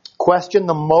in. Question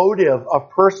the motive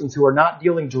of persons who are not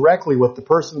dealing directly with the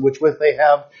person with which they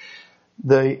have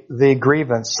the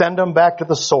grievance. Send them back to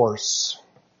the source.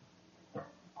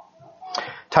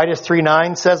 Titus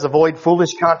 3:9 says, avoid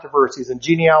foolish controversies and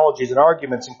genealogies and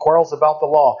arguments and quarrels about the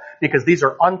law, because these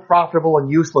are unprofitable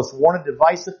and useless. Warn a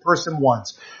divisive person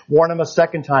once. Warn them a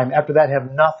second time. After that,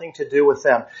 have nothing to do with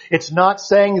them. It's not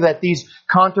saying that these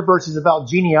controversies about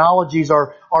genealogies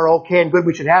are okay and good,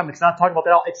 we should have them. It's not talking about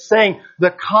that at all. It's saying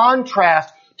the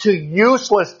contrast to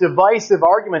useless, divisive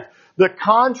arguments. The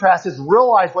contrast is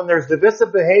realized when there's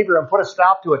divisive behavior and put a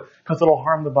stop to it, because it'll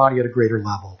harm the body at a greater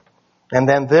level. And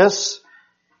then this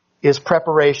is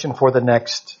preparation for the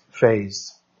next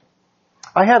phase.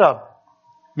 I had a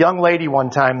young lady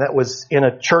one time that was in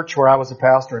a church where I was a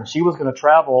pastor, and she was going to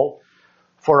travel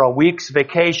for a week's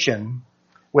vacation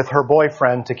with her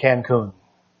boyfriend to Cancun.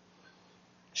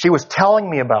 She was telling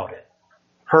me about it.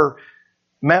 Her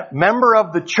member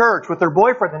of the church with her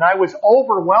boyfriend, and I was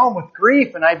overwhelmed with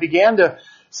grief, and I began to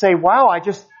say, wow,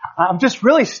 I'm just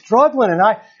really struggling, and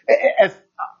I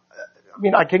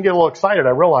can get a little excited, I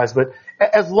realize, but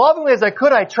as lovingly as I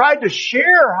could, I tried to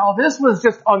share how this was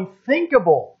just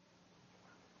unthinkable.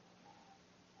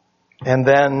 And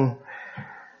then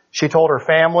she told her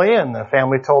family, and the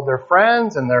family told their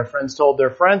friends, and their friends told their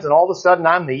friends, and all of a sudden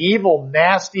I'm the evil,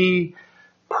 nasty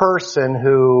person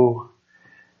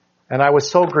and I was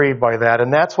so grieved by that.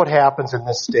 And that's what happens in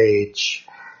this stage.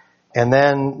 And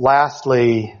then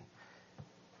lastly,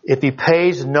 if he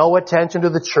pays no attention to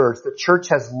the church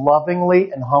has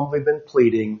lovingly and humbly been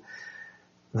pleading,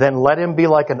 then let him be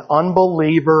like an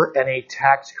unbeliever and a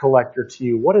tax collector to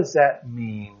you. What does that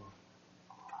mean?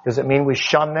 Does it mean we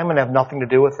shun them and have nothing to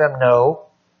do with them? No.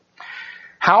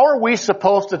 How are we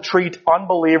supposed to treat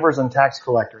unbelievers and tax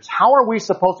collectors? How are we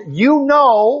supposed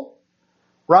to,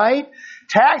 right?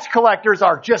 Tax collectors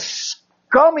are just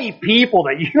scummy people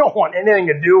that you don't want anything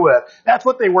to do with. That's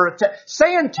what they were.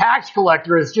 Saying tax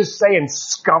collector is just saying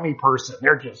scummy person.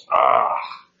 They're just,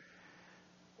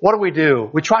 What do?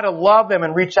 We try to love them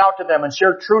and reach out to them and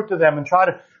share truth to them and try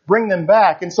to bring them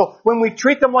back. And so when we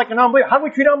treat them like an unbeliever, how do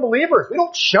we treat unbelievers? We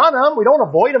don't shun them. We don't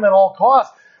avoid them at all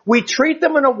costs. We treat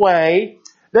them in a way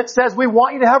that says we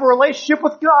want you to have a relationship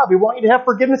with God. We want you to have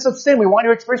forgiveness of sin. We want you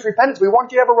to experience repentance. We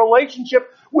want you to have a relationship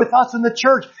with us in the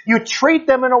church. You treat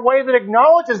them in a way that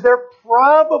acknowledges they're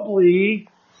probably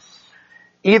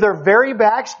either very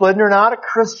backslidden or not a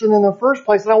Christian in the first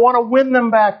place, and I want to win them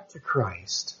back to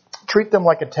Christ. Treat them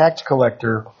like a tax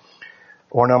collector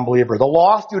or an unbeliever. The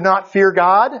lost do not fear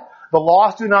God. The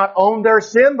lost do not own their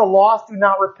sin. The lost do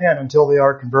not repent until they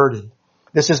are converted.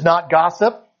 This is not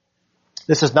gossip.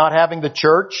 This is not having the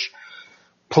church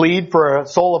plead for a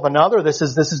soul of another. This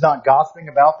is not gossiping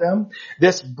about them.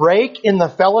 This break in the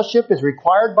fellowship is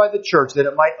required by the church that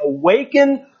it might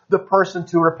awaken the person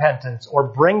to repentance or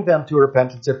bring them to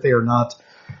repentance if they are not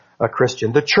a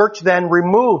Christian. The church then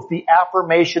removes the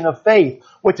affirmation of faith,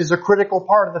 which is a critical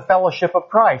part of the fellowship of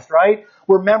Christ, right?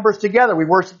 We're members together. We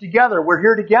worship together. We're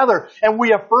here together. And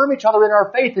we affirm each other in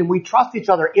our faith, and we trust each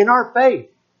other in our faith.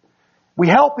 We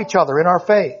help each other in our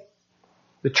faith.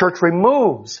 The church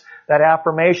removes that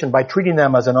affirmation by treating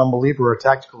them as an unbeliever or a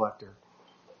tax collector.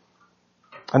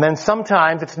 And then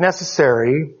sometimes it's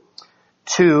necessary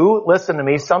to, listen to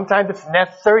me, sometimes it's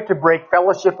necessary to break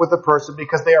fellowship with a person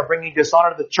because they are bringing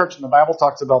dishonor to the church, and the Bible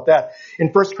talks about that. In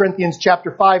 1 Corinthians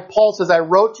chapter 5, Paul says, I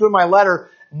wrote to you in my letter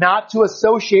not to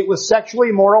associate with sexually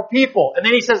immoral people. And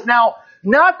then he says, now,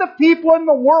 not the people in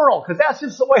the world, because that's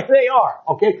just the way they are,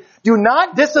 okay? Do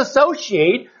not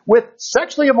disassociate with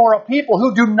sexually immoral people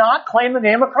who do not claim the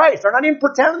name of Christ. They're not even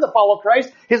pretending to follow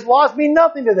Christ. His laws mean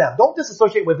nothing to them. Don't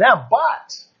disassociate with them,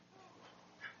 but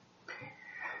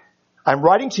I'm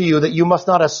writing to you that you must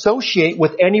not associate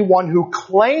with anyone who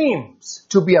claims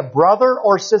to be a brother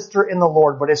or sister in the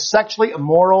Lord, but is sexually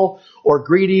immoral or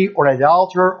greedy or an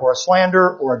idolater or a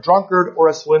slanderer or a drunkard or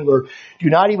a swindler. Do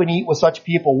not even eat with such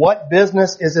people. What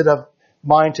business is it of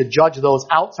mine to judge those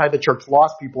outside the church,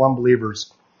 lost people,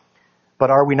 unbelievers? But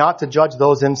are we not to judge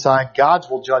those inside? God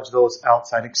will judge those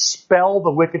outside. Expel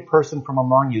the wicked person from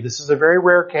among you. This is a very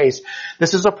rare case.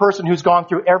 This is a person who's gone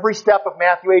through every step of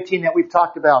Matthew 18 that we've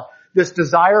talked about. This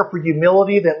desire for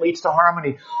humility that leads to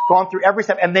harmony. Gone through every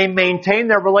step. And they maintain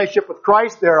their relationship with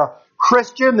Christ. They're a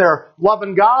Christian. They're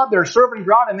loving God. They're serving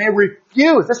God. And they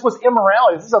refuse. This was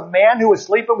immorality. This is a man who was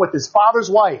sleeping with his father's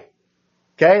wife.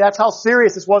 Okay, that's how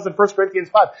serious this was in 1 Corinthians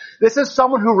 5. This is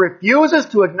someone who refuses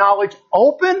to acknowledge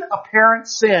open, apparent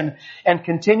sin and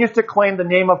continues to claim the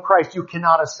name of Christ. You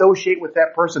cannot associate with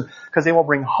that person because they will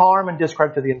bring harm and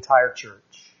discredit to the entire church.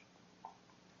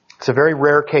 It's a very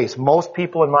rare case. Most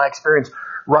people, in my experience,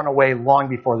 run away long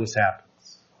before this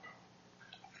happens.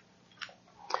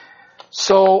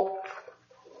 So,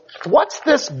 what's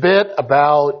this bit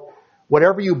about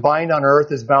whatever you bind on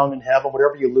earth is bound in heaven,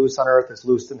 whatever you loose on earth is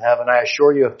loosed in heaven? I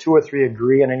assure you, if 2 or 3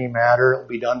 agree on any matter, it will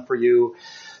be done for you.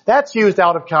 That's used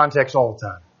out of context all the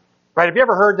time. Right? Have you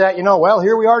ever heard that? Well,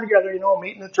 here we are together,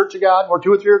 meeting in the church of God, where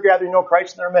 2 or 3 are gathered,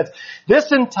 Christ in their midst.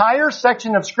 This entire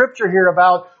section of scripture here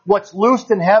about what's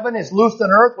loosed in heaven is loosed on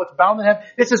earth, what's bound in heaven.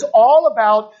 This is all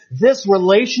about this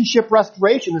relationship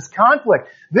restoration, this conflict.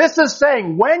 This is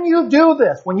saying, when you do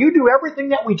this, when you do everything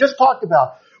that we just talked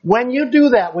about, when you do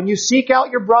that, when you seek out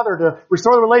your brother to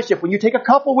restore the relationship, when you take a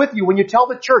couple with you, when you tell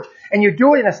the church, and you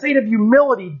do it in a state of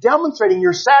humility, demonstrating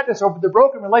your sadness over the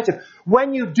broken relationship,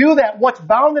 when you do that, what's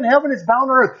bound in heaven is bound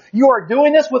on earth. You are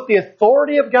doing this with the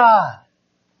authority of God.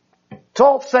 It's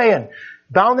all it's saying.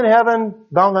 Bound in heaven,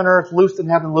 bound on earth, loosed in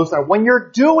heaven, loosed on earth. When you're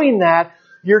doing that,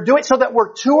 you're doing so that where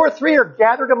 2 or 3 are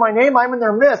gathered in my name, I'm in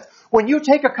their midst. When you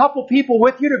take a couple people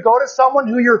with you to go to someone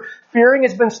who you're fearing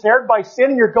has been snared by sin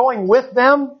and you're going with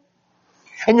them,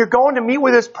 and you're going to meet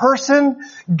with this person,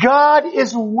 God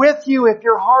is with you if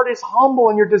your heart is humble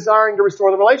and you're desiring to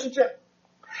restore the relationship.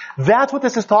 That's what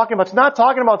this is talking about. It's not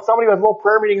talking about somebody who has a little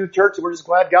prayer meeting in the church and we're just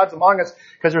glad God's among us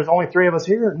because there's only 3 of us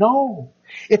here. No.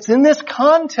 It's in this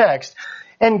context.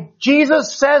 And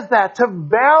Jesus says that to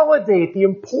validate the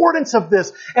importance of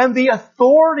this and the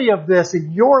authority of this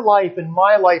in your life, in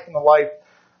my life, in the life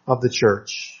of the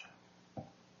church.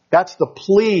 That's the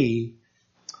plea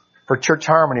for church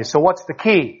harmony. So what's the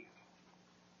key?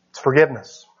 It's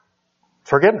forgiveness. It's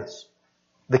forgiveness.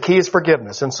 The key is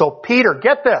forgiveness. And so Peter,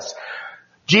 get this.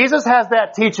 Jesus has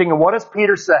that teaching, and what does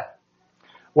Peter say?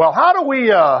 Well, how do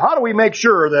we make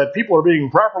sure that people are being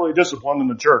properly disciplined in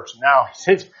the church? Now,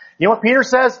 you know what Peter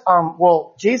says?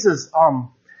 Well, Jesus,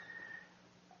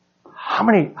 how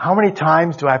many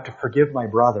times do I have to forgive my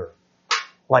brother?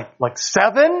 Like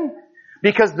 7?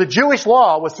 Because the Jewish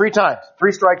law was 3 times.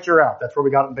 3 strikes, you're out. That's where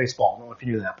we got it in baseball. I don't know if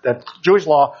you knew that. But that's Jewish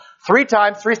law. 3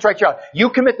 times, 3 strikes, you're out. You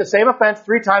commit the same offense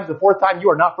 3 times, the 4th time,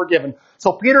 you are not forgiven.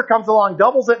 So Peter comes along,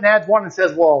 doubles it, and adds 1 and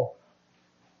says, well,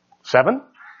 7?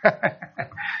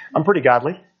 I'm pretty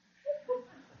godly.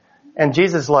 And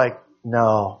Jesus is like,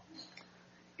 no.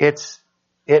 It's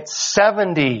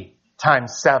 70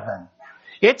 times 7.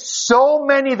 It's so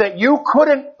many that you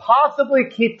couldn't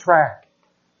possibly keep track.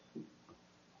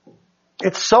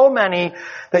 It's so many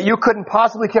that you couldn't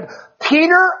possibly keep.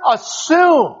 Peter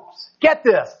assumes, get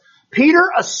this, Peter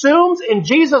assumes in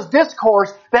Jesus'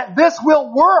 discourse that this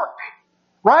will work.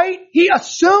 Right? He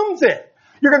assumes it.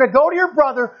 You're going to go to your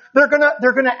brother, they're going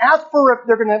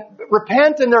to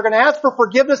repent and they're going to ask for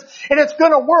forgiveness and it's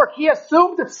going to work. He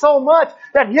assumes it so much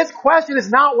that his question is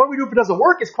not what do we do if it doesn't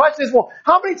work? His question is, well,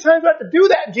 how many times do I have to do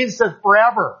that? And Jesus says,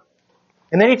 forever.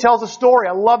 And then he tells a story.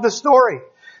 I love this story.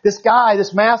 This guy,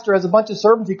 this master has a bunch of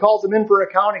servants. He calls them in for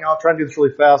accounting. I'll try and do this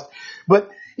really fast. But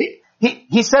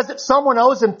he says that someone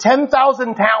owes him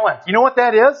 10,000 talents. You know what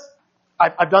that is?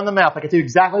 I've done the math. I can tell you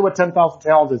exactly what 10,000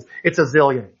 talents is. It's a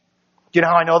zillion. Do you know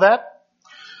how I know that?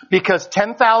 Because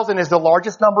 10,000 is the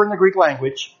largest number in the Greek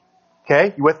language.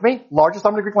 Okay, you with me? Largest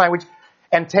number in the Greek language.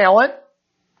 And talent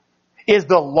is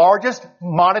the largest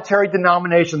monetary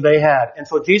denomination they had. And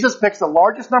so Jesus picks the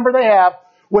largest number they have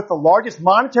with the largest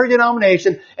monetary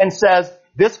denomination and says,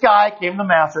 this guy came to the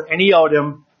master and he owed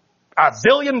him $1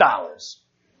 zillion.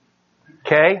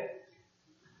 Okay?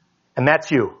 And that's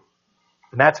you.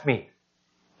 And that's me.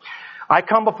 I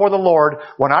come before the Lord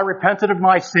when I repented of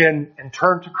my sin and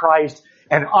turned to Christ,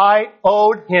 and I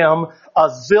owed Him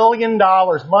 $1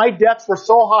 zillion. My debts were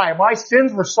so high. My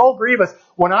sins were so grievous.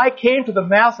 When I came to the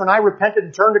Master and I repented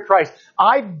and turned to Christ,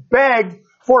 I begged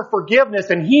for forgiveness,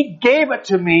 and He gave it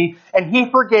to me, and He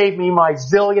forgave me my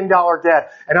 $1 zillion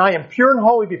debt. And I am pure and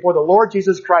holy before the Lord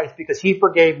Jesus Christ because He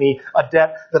forgave me a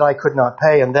debt that I could not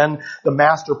pay. And then the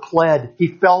Master pled. He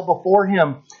fell before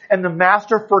Him, and the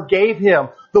Master forgave him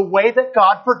the way that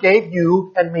God forgave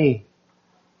you and me.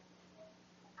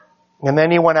 And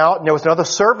then he went out, and there was another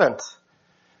servant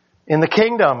in the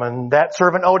kingdom, and that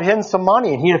servant owed him some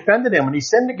money, and he offended him, and he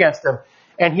sinned against him,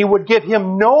 and he would give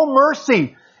him no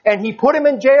mercy, and he put him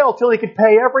in jail till he could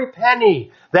pay every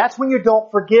penny. That's when you don't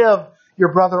forgive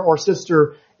your brother or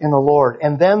sister in the Lord.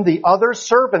 And then the other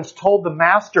servants told the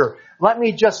master, let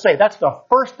me just say, that's the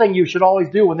first thing you should always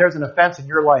do when there's an offense in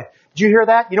your life. Did you hear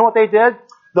that? You know what they did?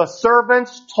 The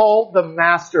servants told the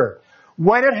master,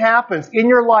 when it happens in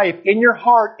your life, in your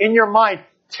heart, in your mind,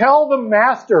 tell the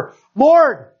master,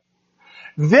 Lord,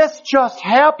 this just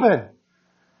happened.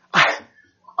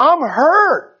 I'm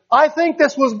hurt. I think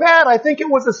this was bad. I think it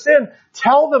was a sin.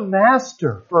 Tell the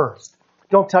master first.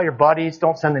 Don't tell your buddies.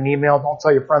 Don't send an email. Don't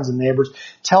tell your friends and neighbors.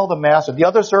 Tell the master. The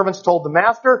other servants told the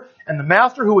master, and the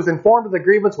master who was informed of the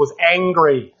grievance was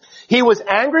angry. He was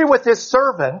angry with his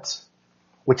servant,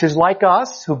 which is like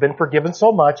us, who've been forgiven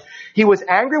so much. He was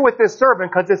angry with this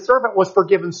servant because this servant was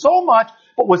forgiven so much,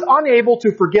 but was unable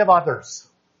to forgive others.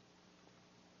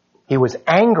 He was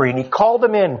angry, and he called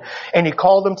him in, and he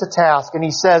called him to task, and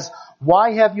he says,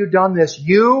 why have you done this?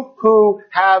 You who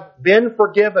have been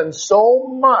forgiven so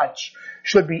much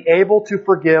should be able to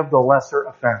forgive the lesser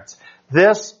offense.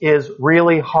 This is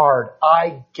really hard.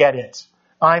 I get it.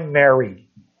 I'm married.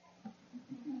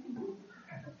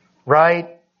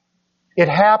 Right? It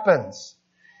happens.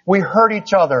 We hurt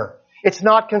each other. It's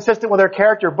not consistent with our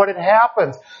character, but it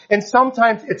happens. And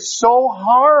sometimes it's so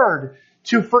hard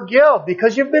to forgive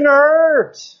because you've been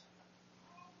hurt.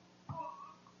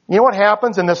 You know what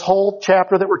happens in this whole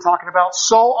chapter that we're talking about?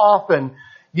 So often,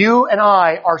 you and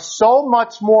I are so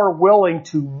much more willing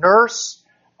to nurse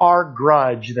our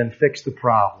grudge than fix the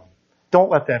problem. Don't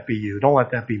let that be you. Don't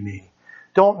let that be me.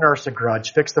 Don't nurse a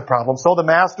grudge. Fix the problem. So the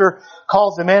master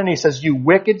calls him in and he says, you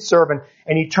wicked servant.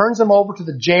 And he turns him over to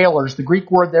the jailers. The Greek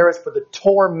word there is for the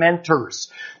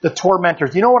tormentors. The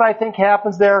tormentors. You know what I think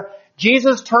happens there?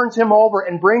 Jesus turns him over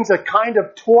and brings a kind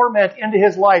of torment into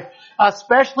his life,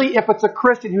 especially if it's a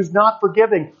Christian who's not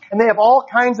forgiving. And they have all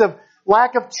kinds of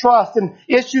lack of trust and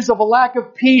issues of a lack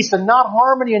of peace and not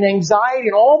harmony and anxiety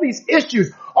and all these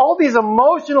issues, all these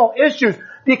emotional issues,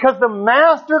 because the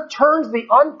master turns the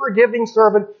unforgiving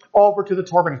servant over to the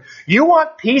tormentor. You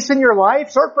want peace in your life?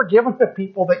 Start forgiving the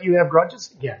people that you have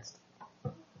grudges against.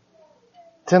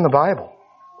 It's in the Bible.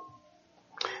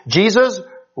 Jesus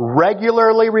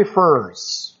regularly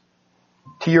refers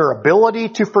to your ability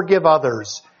to forgive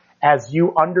others as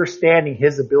you understanding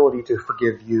His ability to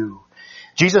forgive you.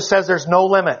 Jesus says there's no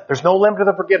limit. There's no limit to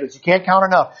the forgiveness. You can't count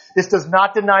enough. This does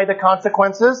not deny the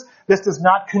consequences. This does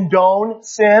not condone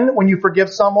sin when you forgive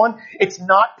someone. It's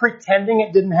not pretending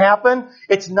it didn't happen.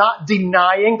 It's not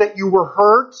denying that you were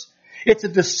hurt. It's a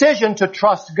decision to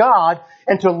trust God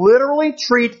and to literally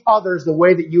treat others the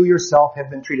way that you yourself have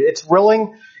been treated.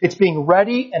 It's being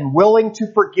ready and willing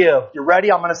to forgive. You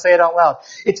ready? I'm going to say it out loud.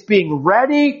 It's being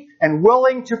ready and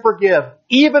willing to forgive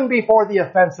even before the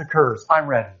offense occurs. I'm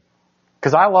ready.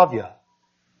 Because I love you.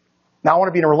 Now I want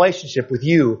to be in a relationship with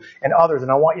you and others, and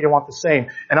I want you to want the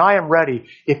same. And I am ready.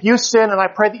 If you sin, and I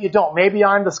pray that you don't, maybe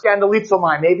I'm the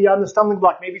scandalizomai, maybe I'm the stumbling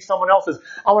block, maybe someone else is.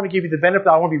 I want to give you the benefit.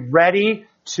 I want to be ready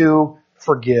to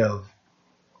forgive.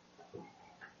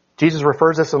 Jesus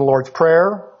refers this in the Lord's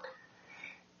Prayer.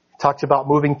 He talks about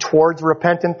moving towards a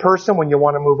repentant person when you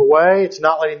want to move away. It's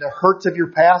not letting the hurts of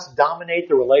your past dominate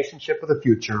the relationship of the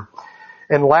future.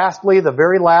 And lastly, the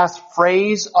very last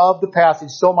phrase of the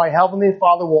passage, so my heavenly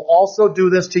Father will also do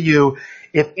this to you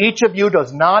if each of you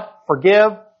does not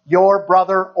forgive your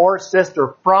brother or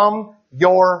sister from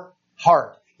your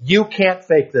heart. You can't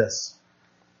fake this.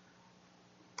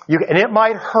 And it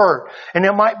might hurt, and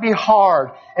it might be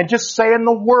hard, and just saying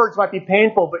the words might be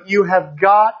painful, but you have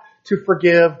got to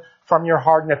forgive from your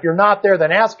heart. And if you're not there,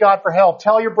 then ask God for help.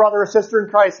 Tell your brother or sister in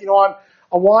Christ,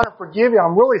 I want to forgive you.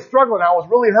 I'm really struggling. I was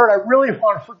really hurt. I really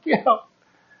want to forgive.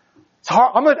 It's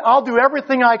hard. I'll do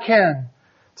everything I can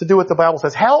to do what the Bible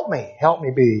says. Help me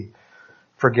be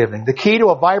forgiving. The key to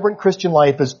a vibrant Christian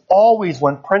life is always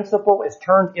when principle is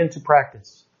turned into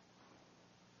practice.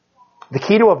 The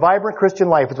key to a vibrant Christian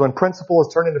life is when principle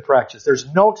is turned into practice. There's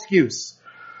no excuse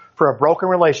for a broken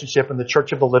relationship in the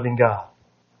church of the living God.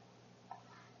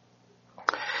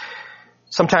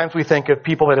 Sometimes we think of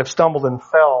people that have stumbled and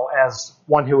fell as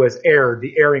one who has erred,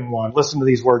 the erring one. Listen to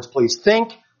these words, please.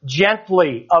 Think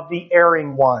gently of the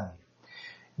erring one.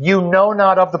 You know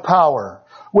not of the power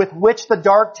with which the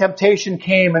dark temptation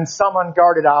came in some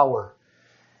unguarded hour.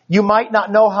 You might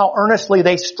not know how earnestly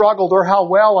they struggled or how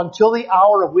well until the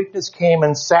hour of weakness came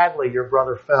and sadly your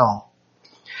brother fell.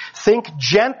 Think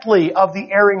gently of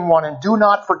the erring one and do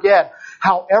not forget,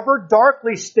 however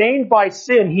darkly stained by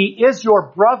sin, he is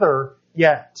your brother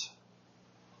yet.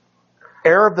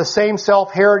 Heir of the same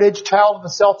self-heritage, child of the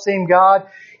self-same God,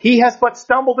 he has but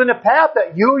stumbled in a path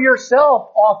that you yourself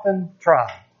often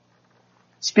trod.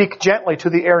 Speak gently to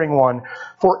the erring one,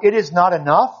 for it is not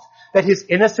enough that his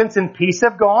innocence and peace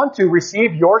have gone to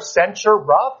receive your censure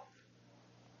rough.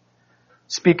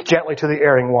 Speak gently to the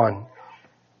erring one,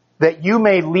 that you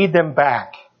may lead them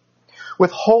back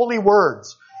with holy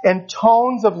words and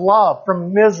tones of love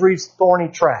from misery's thorny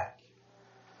track.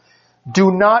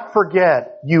 Do not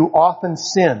forget you often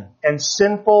sin, and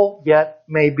sinful yet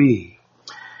may be.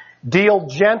 Deal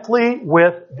gently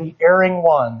with the erring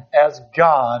one as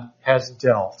God has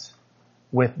dealt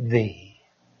with thee.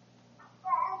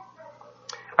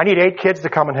 I need 8 kids to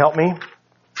come and help me.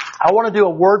 I want to do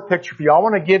a word picture for you. I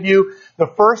want to give you the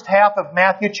first half of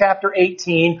Matthew chapter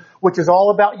 18, which is all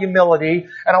about humility.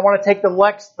 And I want to take the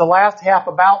last half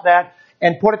about that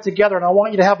and put it together. And I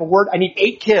want you to have a word. I need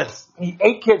 8 kids. I need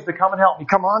 8 kids to come and help me.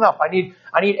 Come on up. I need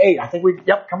 8. I think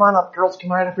come on up. Girls,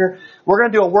 come right up here. We're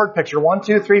going to do a word picture. 1,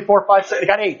 2, 3, 4, 5, 6. I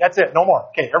got 8. That's it. No more.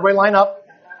 Okay. Everybody line up.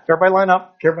 Everybody line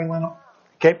up.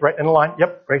 Okay. Right in the line.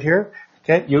 Yep. Right here.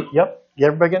 Okay. Yep.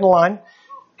 Everybody get in the line.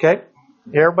 Okay.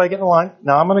 Everybody get in the line.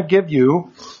 Now I'm going to give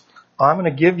you,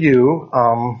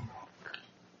 hang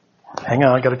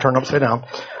on, I got to turn it upside down.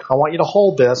 I want you to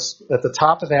hold this at the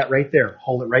top of that right there.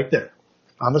 Hold it right there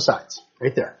on the sides,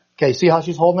 right there. Okay. See how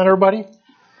she's holding it, everybody?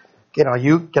 Okay. Now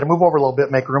you got to move over a little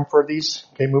bit, make room for these.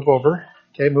 Okay. Move over.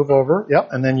 Okay. Move over. Yep.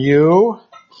 And then you,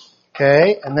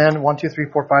 okay. And then 1, 2, 3,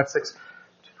 4, 5, 6.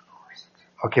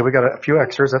 Okay. We got a few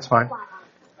extras. That's fine.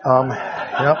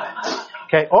 Yep.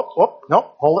 Okay,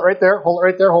 no, hold it right there. Okay, hold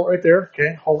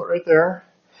it right there.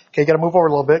 Okay, gotta move over a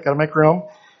little bit, gotta make room.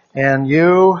 And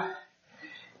you.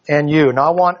 Now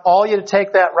I want all you to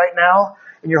take that right now,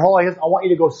 and your whole hands, I want you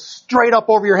to go straight up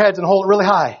over your heads and hold it really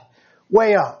high.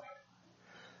 Way up.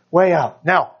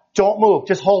 Now, don't move,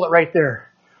 just hold it right there.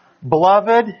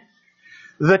 Beloved,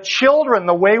 the children,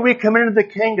 the way we come into the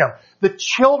kingdom, the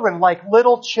children like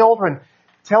little children,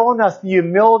 telling us the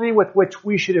humility with which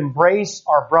we should embrace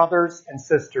our brothers and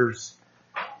sisters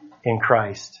in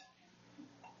Christ.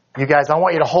 You guys, I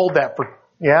want you to hold that go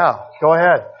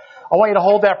ahead. I want you to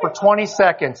hold that for 20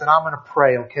 seconds and I'm going to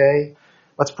pray, okay?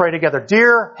 Let's pray together.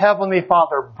 Dear Heavenly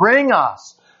Father, bring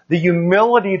us the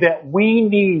humility that we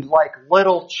need like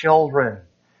little children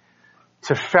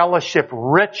to fellowship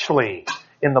richly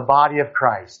in the body of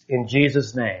Christ. In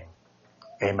Jesus' name,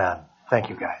 amen.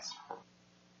 Thank you, guys.